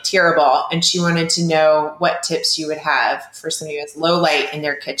just like terrible. And she wanted to know what tips you would have for somebody who has low light in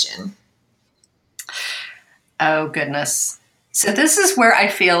their kitchen. Oh, goodness. So this is where I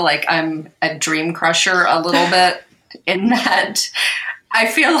feel like I'm a dream crusher a little bit, in that I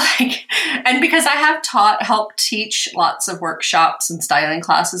feel like, and because I have helped teach lots of workshops and styling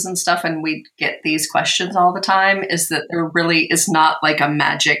classes and stuff, and we get these questions all the time, is that there really is not like a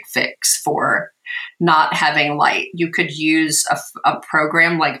magic fix for not having light. You could use a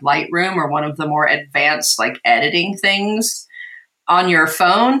program like Lightroom or one of the more advanced like editing things on your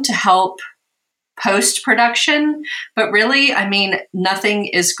phone to help post-production. But really, I mean, nothing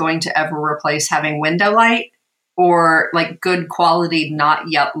is going to ever replace having window light or like good quality, not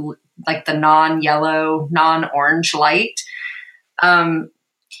yellow, like the non-yellow, non-orange light. And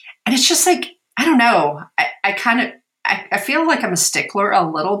it's just like, I don't know. I feel like I'm a stickler a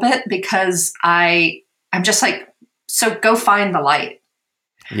little bit because I'm just like, so go find the light.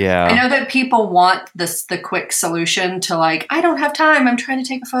 Yeah. I know that people want the quick solution to like, I don't have time. I'm trying to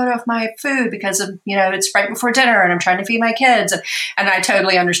take a photo of my food because of, it's right before dinner and I'm trying to feed my kids. And I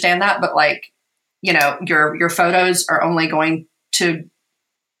totally understand that. But like, your photos are only going to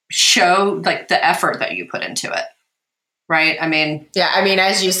show like the effort that you put into it. Right. I mean,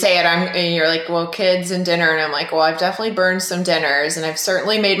 as you say it, and you're like, well, kids and dinner. And I'm like, well, I've definitely burned some dinners and I've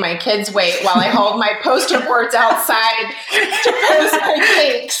certainly made my kids wait while I hold my poster boards outside to post my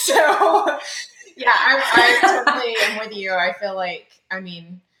cake. So yeah, I totally am with you. I feel like, I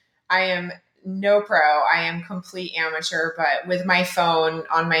am no pro. I am complete amateur, but with my phone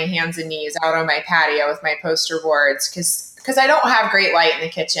on my hands and knees out on my patio with my poster boards, because I don't have great light in the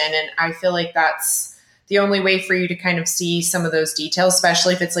kitchen. And I feel like that's the only way for you to kind of see some of those details,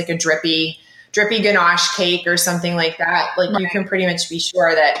 especially if it's like a drippy ganache cake or something like that. Like You can pretty much be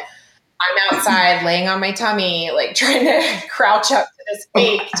sure that I'm outside laying on my tummy, like trying to crouch up to this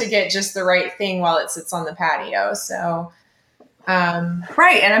cake to get just the right thing while it sits on the patio. So,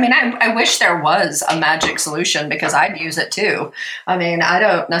 right. And I wish there was a magic solution because I'd use it too. I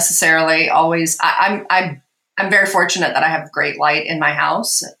don't necessarily always, I'm very fortunate that I have great light in my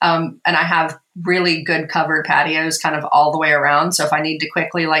house. And I have really good covered patios kind of all the way around. So if I need to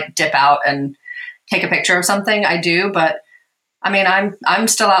quickly like dip out and take a picture of something, I do. But I'm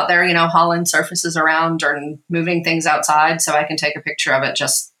still out there, hauling surfaces around or moving things outside so I can take a picture of it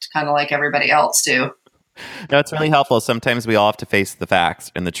just kind of like everybody else do. No, it's really helpful. Sometimes we all have to face the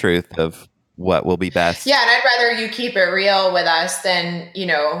facts and the truth of what will be best. Yeah. And I'd rather you keep it real with us than,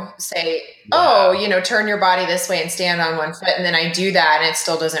 say, turn your body this way and stand on one foot. And then I do that and it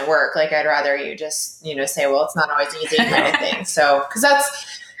still doesn't work. Like I'd rather you just, say, well, it's not always easy kind of thing. So, cause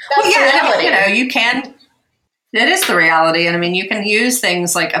that's the reality. You can, it is the reality. And you can use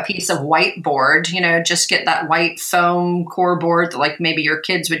things like a piece of whiteboard, just get that white foam core board that like maybe your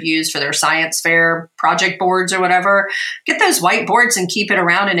kids would use for their science fair project boards or whatever. Get those whiteboards and keep it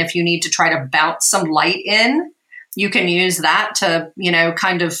around. And if you need to try to bounce some light in, you can use that to,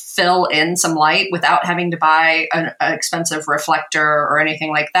 kind of fill in some light without having to buy an expensive reflector or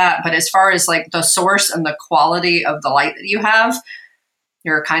anything like that. But as far as like the source and the quality of the light that you have,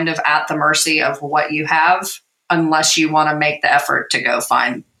 you're kind of at the mercy of what you have, unless you want to make the effort to go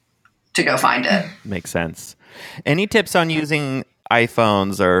find it. Makes sense. Any tips on using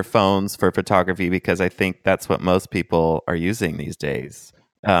iPhones or phones for photography? Because I think that's what most people are using these days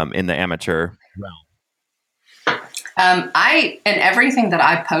in the amateur realm. And everything that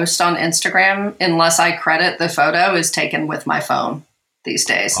I post on Instagram, unless I credit the photo, is taken with my phone these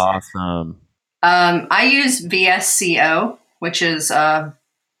days. Awesome. I use VSCO, which is a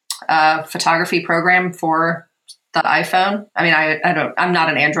photography program for the iPhone. I'm not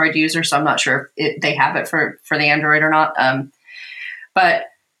an Android user, so I'm not sure if they have it for the Android or not. But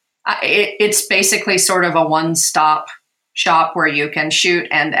it's basically sort of a one-stop shop where you can shoot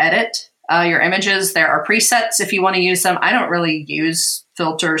and edit your images. There are presets if you want to use them. I don't really use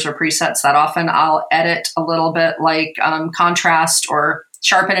filters or presets that often. I'll edit a little bit, like contrast or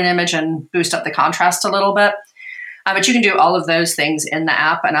sharpen an image and boost up the contrast a little bit. But you can do all of those things in the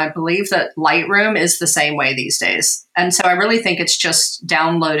app. And I believe that Lightroom is the same way these days. And so I really think it's just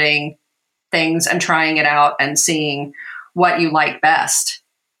downloading things and trying it out and seeing what you like best.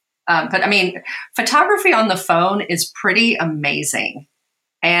 But photography on the phone is pretty amazing.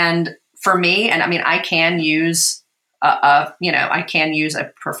 And for me, I can use I can use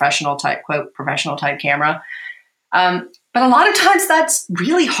a professional type camera. But a lot of times that's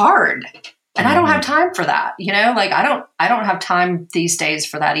really hard. And I don't have time for that, like I don't have time these days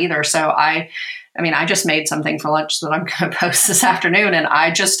for that either. So I just made something for lunch that I'm going to post this afternoon. And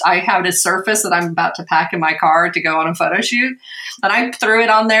I have a surface that I'm about to pack in my car to go on a photo shoot. And I threw it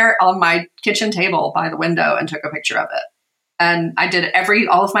on there on my kitchen table by the window and took a picture of it. And I did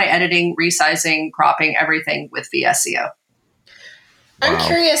all of my editing, resizing, cropping, everything with VSCO. I'm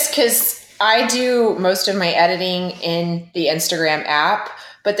curious because I do most of my editing in the Instagram app,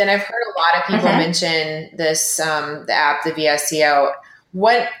 but then I've heard a lot of people mention this, the app, the VSCO.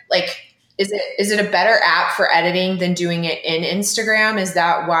 Is it a better app for editing than doing it in Instagram? Is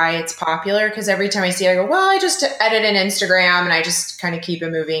that why it's popular? Because every time I see it, I go, well, I just edit in Instagram and I just kind of keep it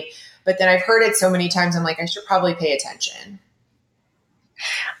moving. But then I've heard it so many times, I'm like, I should probably pay attention.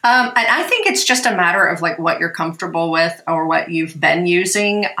 And I think it's just a matter of like what you're comfortable with or what you've been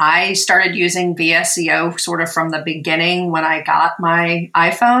using. I started using VSCO sort of from the beginning when I got my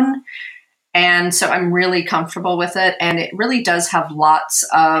iPhone. And so I'm really comfortable with it. And it really does have lots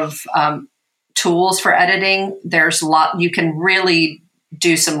of tools for editing. You can really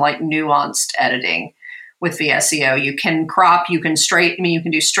do some like nuanced editing with VSCO. You can crop, you can straighten, you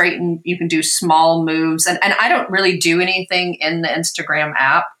can do straighten, you can do small moves. And I don't really do anything in the Instagram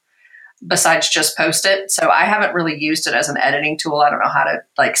app besides just post it. So I haven't really used it as an editing tool. I don't know how to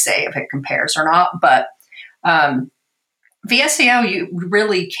like say if it compares or not, but VSCO, you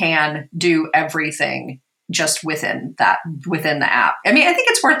really can do everything just within the app. I mean, I think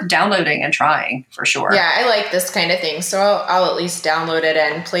it's worth downloading and trying for sure. Yeah, I like this kind of thing. So I'll at least download it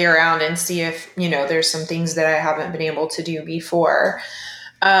and play around and see if, there's some things that I haven't been able to do before.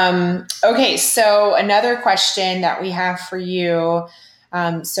 Okay, so another question that we have for you.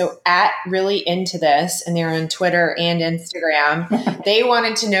 So at Really Into This, and they're on Twitter and Instagram, they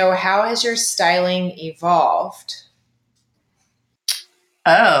wanted to know, how has your styling evolved?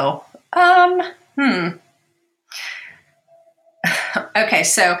 Oh, Okay,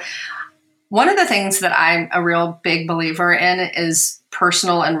 so one of the things that I'm a real big believer in is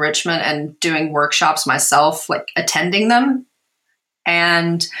personal enrichment and doing workshops myself, like attending them.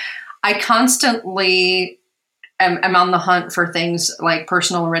 And I constantly am on the hunt for things like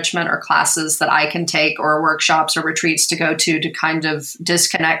personal enrichment or classes that I can take or workshops or retreats to go to kind of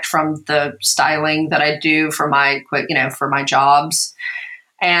disconnect from the styling that I do for my jobs.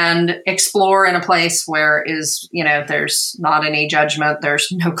 And explore in a place where there's not any judgment,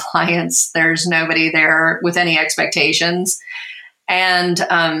 there's no clients, there's nobody there with any expectations. And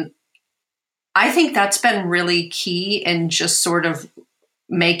I think that's been really key in just sort of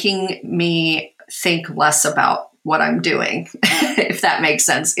making me think less about what I'm doing, if that makes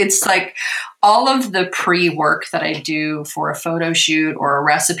sense. It's like all of the pre-work that I do for a photo shoot or a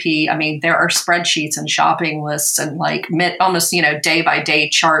recipe. I mean, there are spreadsheets and shopping lists and like almost, day by day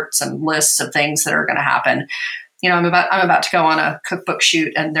charts and lists of things that are going to happen. I'm about to go on a cookbook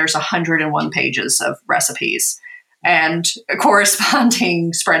shoot and there's 101 pages of recipes and a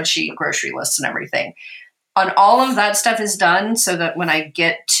corresponding spreadsheet, grocery lists and everything. On all of that stuff is done so that when I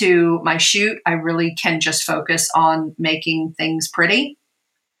get to my shoot, I really can just focus on making things pretty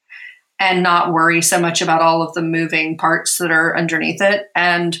and not worry so much about all of the moving parts that are underneath it.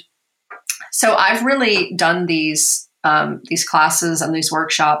 And so I've really done these classes and these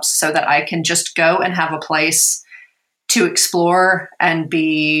workshops so that I can just go and have a place to explore and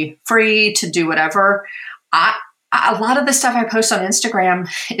be free to do whatever. A lot of the stuff I post on Instagram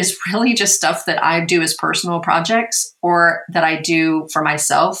is really just stuff that I do as personal projects or that I do for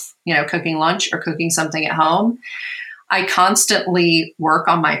myself, cooking lunch or cooking something at home. I constantly work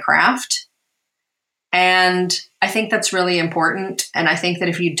on my craft. And I think that's really important. And I think that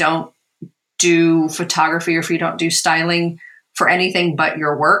if you don't do photography or if you don't do styling for anything but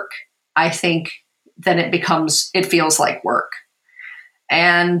your work, I think then it feels like work.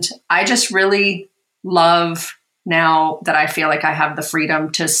 And I just really love now that I feel like I have the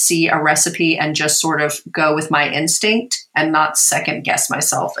freedom to see a recipe and just sort of go with my instinct and not second guess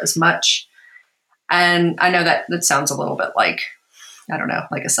myself as much. And I know that sounds a little bit like, I don't know,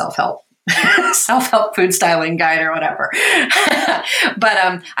 like a self-help food styling guide or whatever.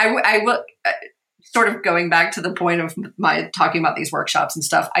 But I will sort of going back to the point of my talking about these workshops and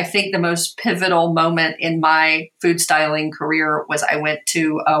stuff. I think the most pivotal moment in my food styling career was I went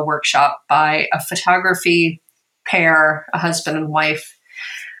to a workshop by a photography pair, a husband and wife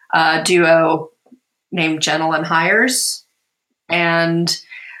duo named Gentle and Hires. And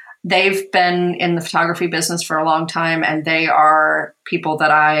they've been in the photography business for a long time. And they are people that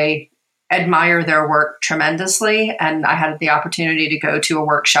I admire their work tremendously. And I had the opportunity to go to a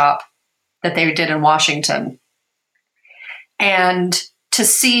workshop that they did in Washington. And to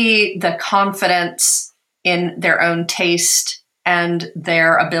see the confidence in their own taste and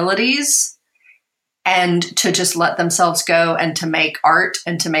their abilities, and to just let themselves go and to make art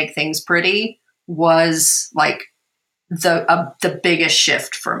and to make things pretty was like the biggest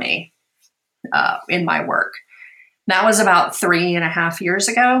shift for me in my work. That was about 3.5 years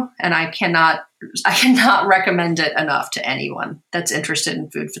ago, and I cannot recommend it enough to anyone that's interested in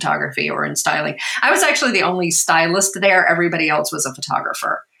food photography or in styling. I was actually the only stylist there; everybody else was a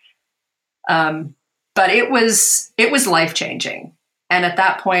photographer. But it was life-changing, and at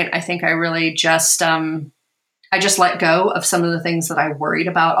that point, I think I really just I just let go of some of the things that I worried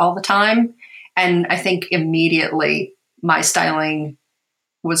about all the time, and I think immediately my styling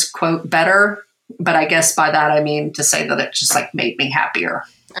was, quote, better. But I guess by that, I mean to say that it just like made me happier.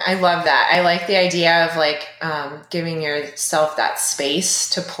 I love that. I like the idea of like giving yourself that space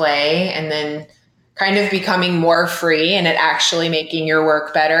to play and then kind of becoming more free and it actually making your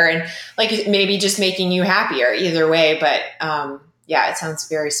work better and like maybe just making you happier either way. But yeah, it sounds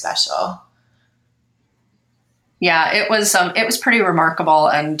very special. Yeah, it was pretty remarkable,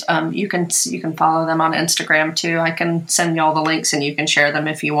 and you can follow them on Instagram too. I can send you all the links, and you can share them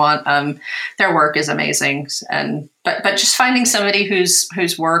if you want. Their work is amazing, and but just finding somebody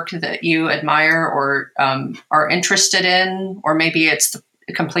whose work that you admire or are interested in, or maybe it's the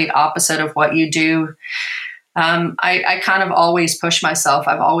complete opposite of what you do. I kind of always push myself.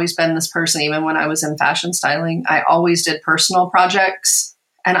 I've always been this person, even when I was in fashion styling. I always did personal projects,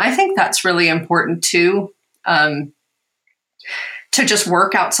 and I think that's really important too. To just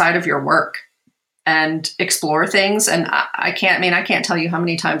work outside of your work and explore things. And I can't tell you how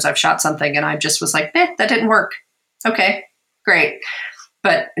many times I've shot something and I just was like, that didn't work. Okay, great.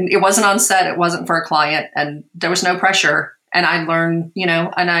 But it wasn't on set. It wasn't for a client and there was no pressure. And I learned,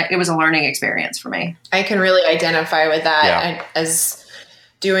 it was a learning experience for me. I can really identify with that as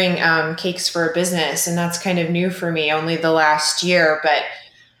doing cakes for a business. And that's kind of new for me only the last year, but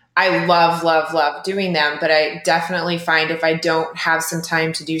I love doing them, but I definitely find if I don't have some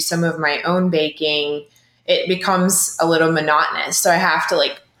time to do some of my own baking, it becomes a little monotonous. So I have to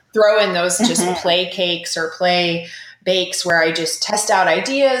like throw in those just play cakes or play bakes where I just test out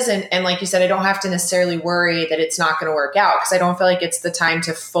ideas. And like you said, I don't have to necessarily worry that it's not going to work out because I don't feel like it's the time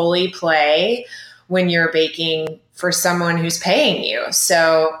to fully play when you're baking for someone who's paying you.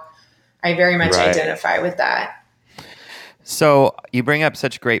 So I very much identify with that. So you bring up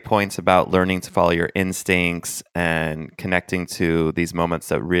such great points about learning to follow your instincts and connecting to these moments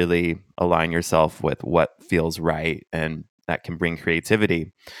that really align yourself with what feels right, and that can bring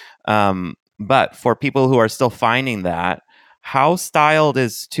creativity. But for people who are still finding that, how styled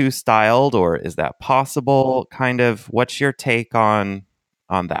is too styled, or is that possible? Kind of, what's your take on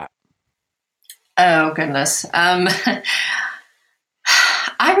that? Oh, goodness. I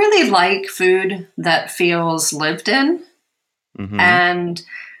really like food that feels lived in. Mm-hmm. And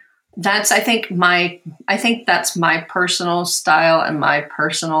that's, I think that's my personal style and my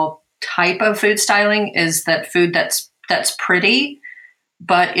personal type of food styling is that food that's pretty,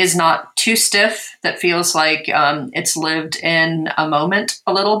 but is not too stiff, that feels like it's lived in a moment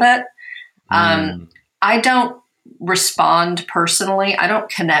a little bit. I don't respond personally. I don't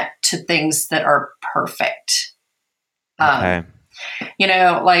connect to things that are perfect. Okay.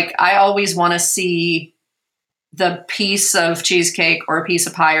 Like I always want to see the piece of cheesecake or a piece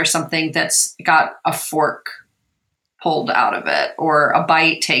of pie or something that's got a fork pulled out of it or a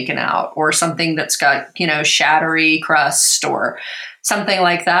bite taken out or something that's got, shattery crust or something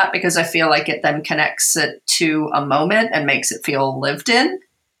like that, because I feel like it then connects it to a moment and makes it feel lived in.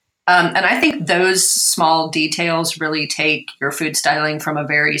 And I think those small details really take your food styling from a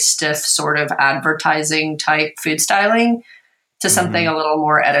very stiff sort of advertising type food styling to something a little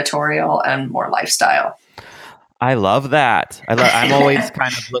more editorial and more lifestyle. I love that. I'm always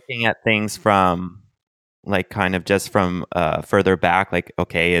kind of looking at things from like kind of just from further back, like,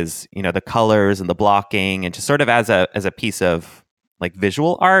 okay, is, the colors and the blocking and just sort of as a piece of like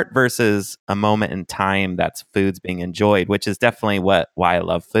visual art versus a moment in time that's food's being enjoyed, which is definitely why I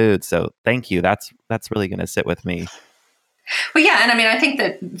love food. So thank you. That's really going to sit with me. Well, yeah. And I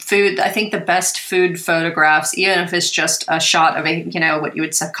think the best food photographs, even if it's just a shot of what you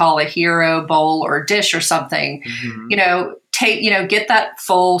would call a hero bowl or dish or something, get that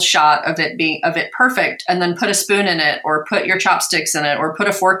full shot of it perfect and then put a spoon in it or put your chopsticks in it or put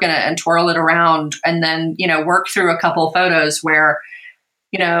a fork in it and twirl it around. And then, work through a couple photos where,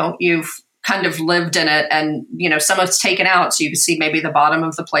 you've kind of lived in it, and some of it's taken out so you can see maybe the bottom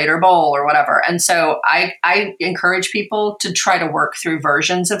of the plate or bowl or whatever. And so I encourage people to try to work through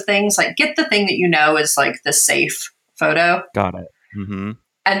versions of things, like get the thing that is like the safe photo. Got it. Mm-hmm.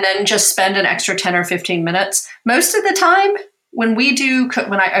 And then just spend an extra 10 or 15 minutes. Most of the time when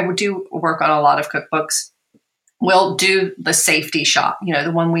I would do work on a lot of cookbooks, we'll do the safety shot,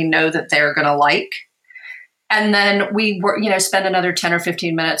 the one we know that they're going to like. And then we spend another 10 or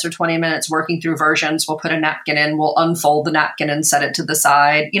 15 minutes or 20 minutes working through versions. We'll put a napkin in, we'll unfold the napkin and set it to the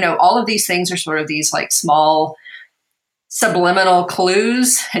side. All of these things are sort of these like small subliminal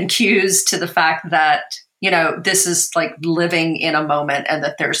clues and cues to the fact that, this is like living in a moment and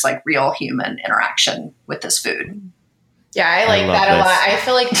that there's like real human interaction with this food. Yeah, I like that a lot. I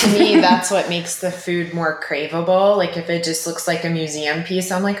feel like to me, that's what makes the food more craveable. Like if it just looks like a museum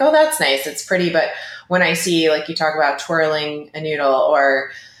piece, I'm like, oh, that's nice. It's pretty. But when I see, like you talk about twirling a noodle or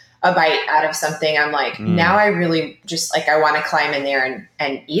a bite out of something, I'm like, now I really just like, I want to climb in there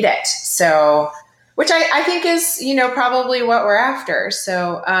and eat it. So, which I think is, probably what we're after.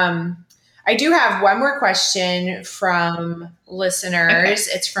 So, I do have one more question from listeners.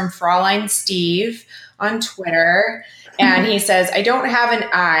 Okay. It's from Fraulein Steve on Twitter. And he says, I don't have an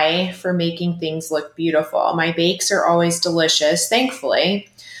eye for making things look beautiful. My bakes are always delicious, thankfully,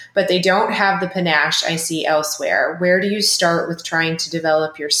 but they don't have the panache I see elsewhere. Where do you start with trying to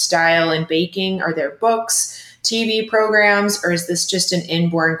develop your style in baking? Are there books, TV programs, or is this just an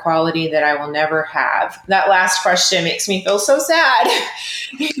inborn quality that I will never have? That last question makes me feel so sad.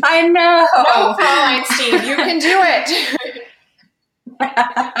 I know. No, Fraulein Steve, you can do it.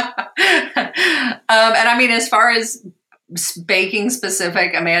 And I mean, as far as baking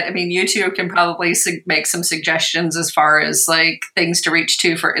specific, I mean, you two can probably make some suggestions as far as like things to reach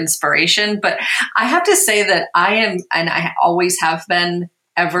to for inspiration. But I have to say that I am, and I always have been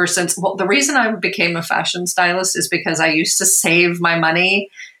ever since. Well, the reason I became a fashion stylist is because I used to save my money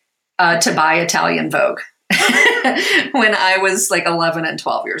to buy Italian Vogue. When I was like 11 and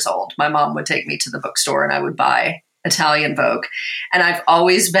 12 years old, my mom would take me to the bookstore and I would buy Italian Vogue. And I've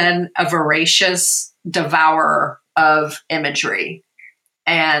always been a voracious devourer of imagery.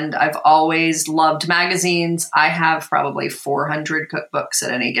 And I've always loved magazines. I have probably 400 cookbooks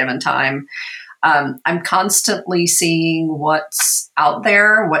at any given time. I'm constantly seeing what's out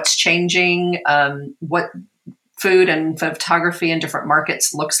there, what's changing, what food and photography in different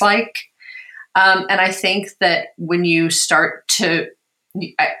markets looks like. And I think that when you start to,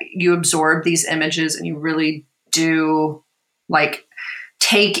 you absorb these images and you really do like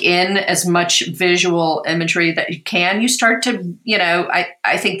take in as much visual imagery that you can, you start to,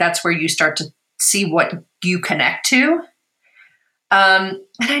 I think that's where you start to see what you connect to. And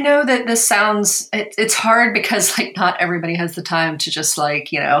I know that this sounds, it's hard because like not everybody has the time to just like,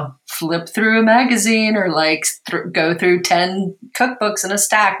 flip through a magazine or like go through 10 cookbooks in a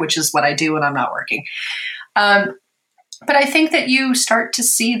stack, which is what I do when I'm not working. But I think that you start to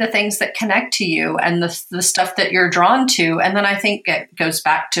see the things that connect to you and the stuff that you're drawn to. And then I think it goes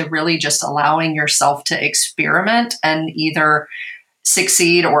back to really just allowing yourself to experiment and either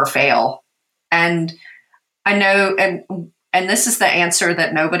succeed or fail. And I know, and this is the answer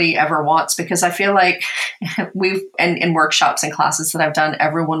that nobody ever wants, because I feel like in workshops and classes that I've done,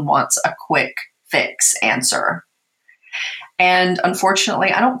 everyone wants a quick fix answer. And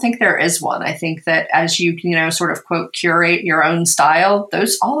unfortunately, I don't think there is one. I think that as you, sort of quote, curate your own style,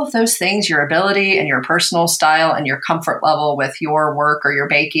 all of those things, your ability and your personal style and your comfort level with your work or your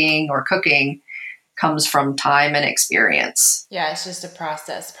baking or cooking comes from time and experience. Yeah, it's just a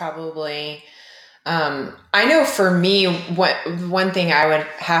process, probably. I know for me, one thing I would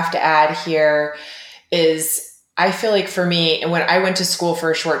have to add here is I feel like for me, when I went to school for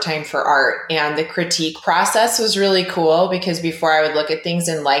a short time for art, and the critique process was really cool because before I would look at things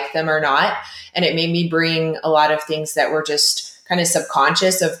and like them or not, and it made me bring a lot of things that were just kind of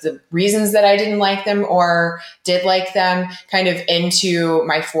subconscious of the reasons that I didn't like them or did like them kind of into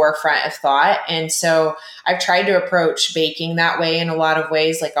my forefront of thought. And so I've tried to approach baking that way in a lot of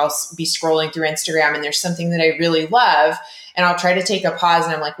ways. Like I'll be scrolling through Instagram and there's something that I really love, and I'll try to take a pause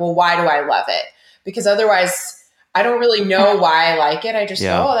and I'm like, well, why do I love it? Because otherwise I don't really know why I like it. I just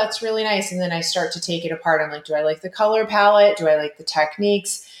go, oh, that's really nice. And then I start to take it apart. I'm like, do I like the color palette? Do I like the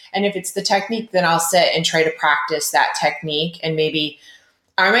techniques? And if it's the technique, then I'll sit and try to practice that technique. And maybe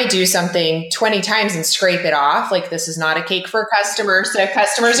I might do something 20 times and scrape it off. Like, this is not a cake for customers. So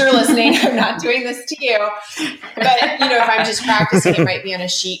customers are listening. I'm not doing this to you. But, if I'm just practicing, it might be on a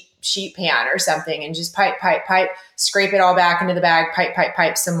sheet pan or something, and just pipe, scrape it all back into the bag,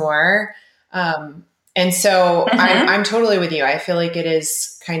 pipe some more. And so I'm totally with you. I feel like it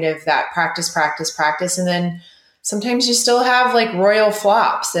is kind of that practice. And then sometimes you still have like royal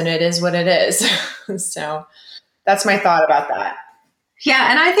flops, and it is what it is. So that's my thought about that.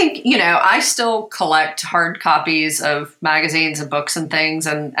 Yeah. And I think, you know, I still collect hard copies of magazines and books and things.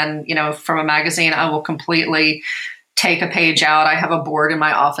 And, you know, from a magazine, I will completely take a page out. I have a board in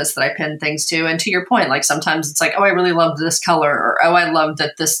my office that I pin things to. And to your point, like sometimes it's like, oh, I really loved this color, or, oh, I loved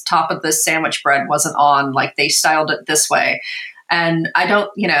that this top of this sandwich bread wasn't on, like they styled it this way. And I don't,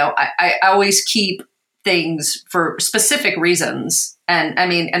 you know, I always keep things for specific reasons. And I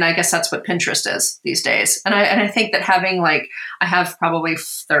mean, and I guess that's what Pinterest is these days. And I think that having like, I have probably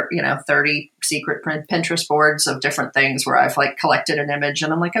 30 secret Pinterest boards of different things where I've like collected an image,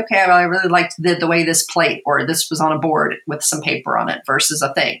 and I'm like, okay, well, I really liked the way this plate or this was on a board with some paper on it versus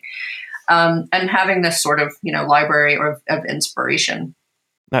a thing. And having this sort of, you know, library of inspiration.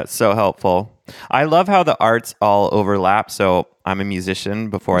 That's so helpful. I love how the arts all overlap. So I'm a musician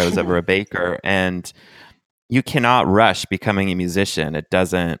before I was ever a baker, and you cannot rush becoming a musician.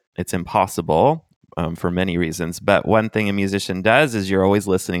 It's impossible for many reasons. But one thing a musician does is you're always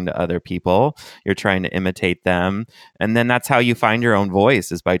listening to other people. You're trying to imitate them. And then that's how you find your own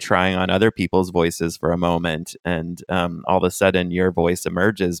voice, is by trying on other people's voices for a moment. And all of a sudden your voice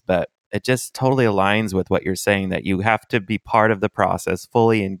emerges. But it just totally aligns with what you're saying, that you have to be part of the process,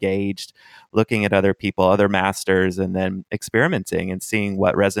 fully engaged, looking at other people, other masters, and then experimenting and seeing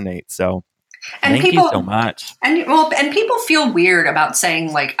what resonates. So thank you so much. And people feel weird about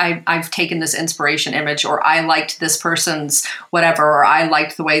saying like, I've taken this inspiration image, or I liked this person's whatever, or I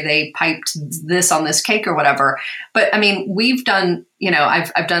liked the way they piped this on this cake or whatever. But I mean, we've done, you know,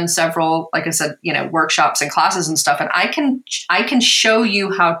 I've done several, like I said, you know, workshops and classes and stuff. And I can show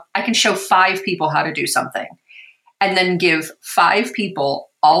you I can show 5 people how to do something, and then give 5 people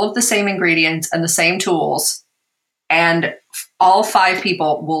all of the same ingredients and the same tools, and all 5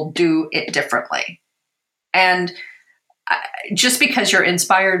 people will do it differently. And just because you're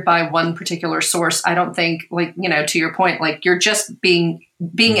inspired by one particular source, I don't think, like, you know, to your point, like you're just being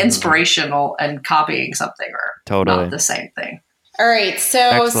inspirational and copying something, or totally not the same thing. All right. So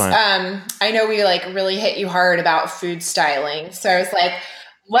I know we like really hit you hard about food styling. So I was like,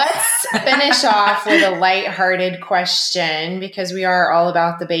 let's finish off with a lighthearted question, because we are all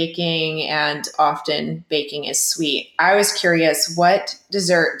about the baking, and often baking is sweet. I was curious, what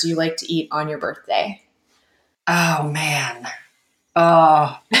dessert do you like to eat on your birthday? Oh, man.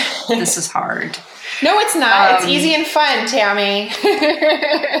 Oh, this is hard. No, it's not. It's easy and fun, Tami.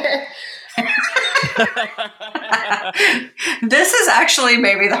 This is actually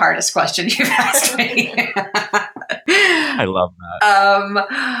maybe the hardest question you've asked me. I love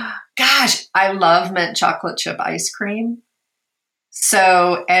that. Gosh, I love mint chocolate chip ice cream.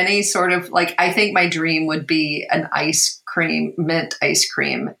 So any sort of like, I think my dream would be an mint ice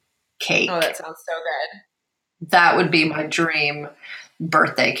cream cake. Oh, that sounds so good. That would be my dream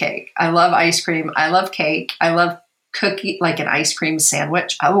birthday cake. I love ice cream. I love cake. I love cookie, like an ice cream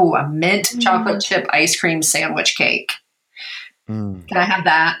sandwich. Oh, a mint chocolate chip ice cream sandwich cake. Can I have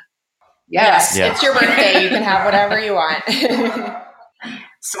that? Yes. It's your birthday. You can have whatever you want.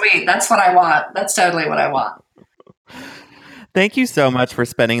 Sweet. That's what I want. That's totally what I want. Thank you so much for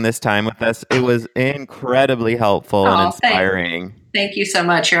spending this time with us. It was incredibly helpful and inspiring. Thank you so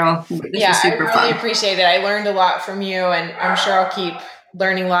much, Cheryl. This was super I fun. really appreciate it. I learned a lot from you, and I'm sure I'll keep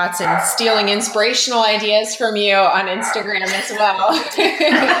learning lots and stealing inspirational ideas from you on Instagram as well.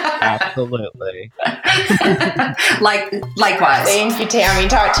 Absolutely. Likewise. Thank you, Tami.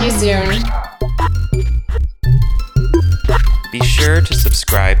 Talk to you soon. Be sure to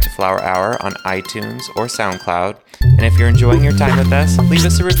subscribe to Flower Hour on iTunes or SoundCloud. And if you're enjoying your time with us, leave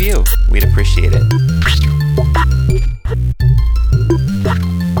us a review. We'd appreciate it.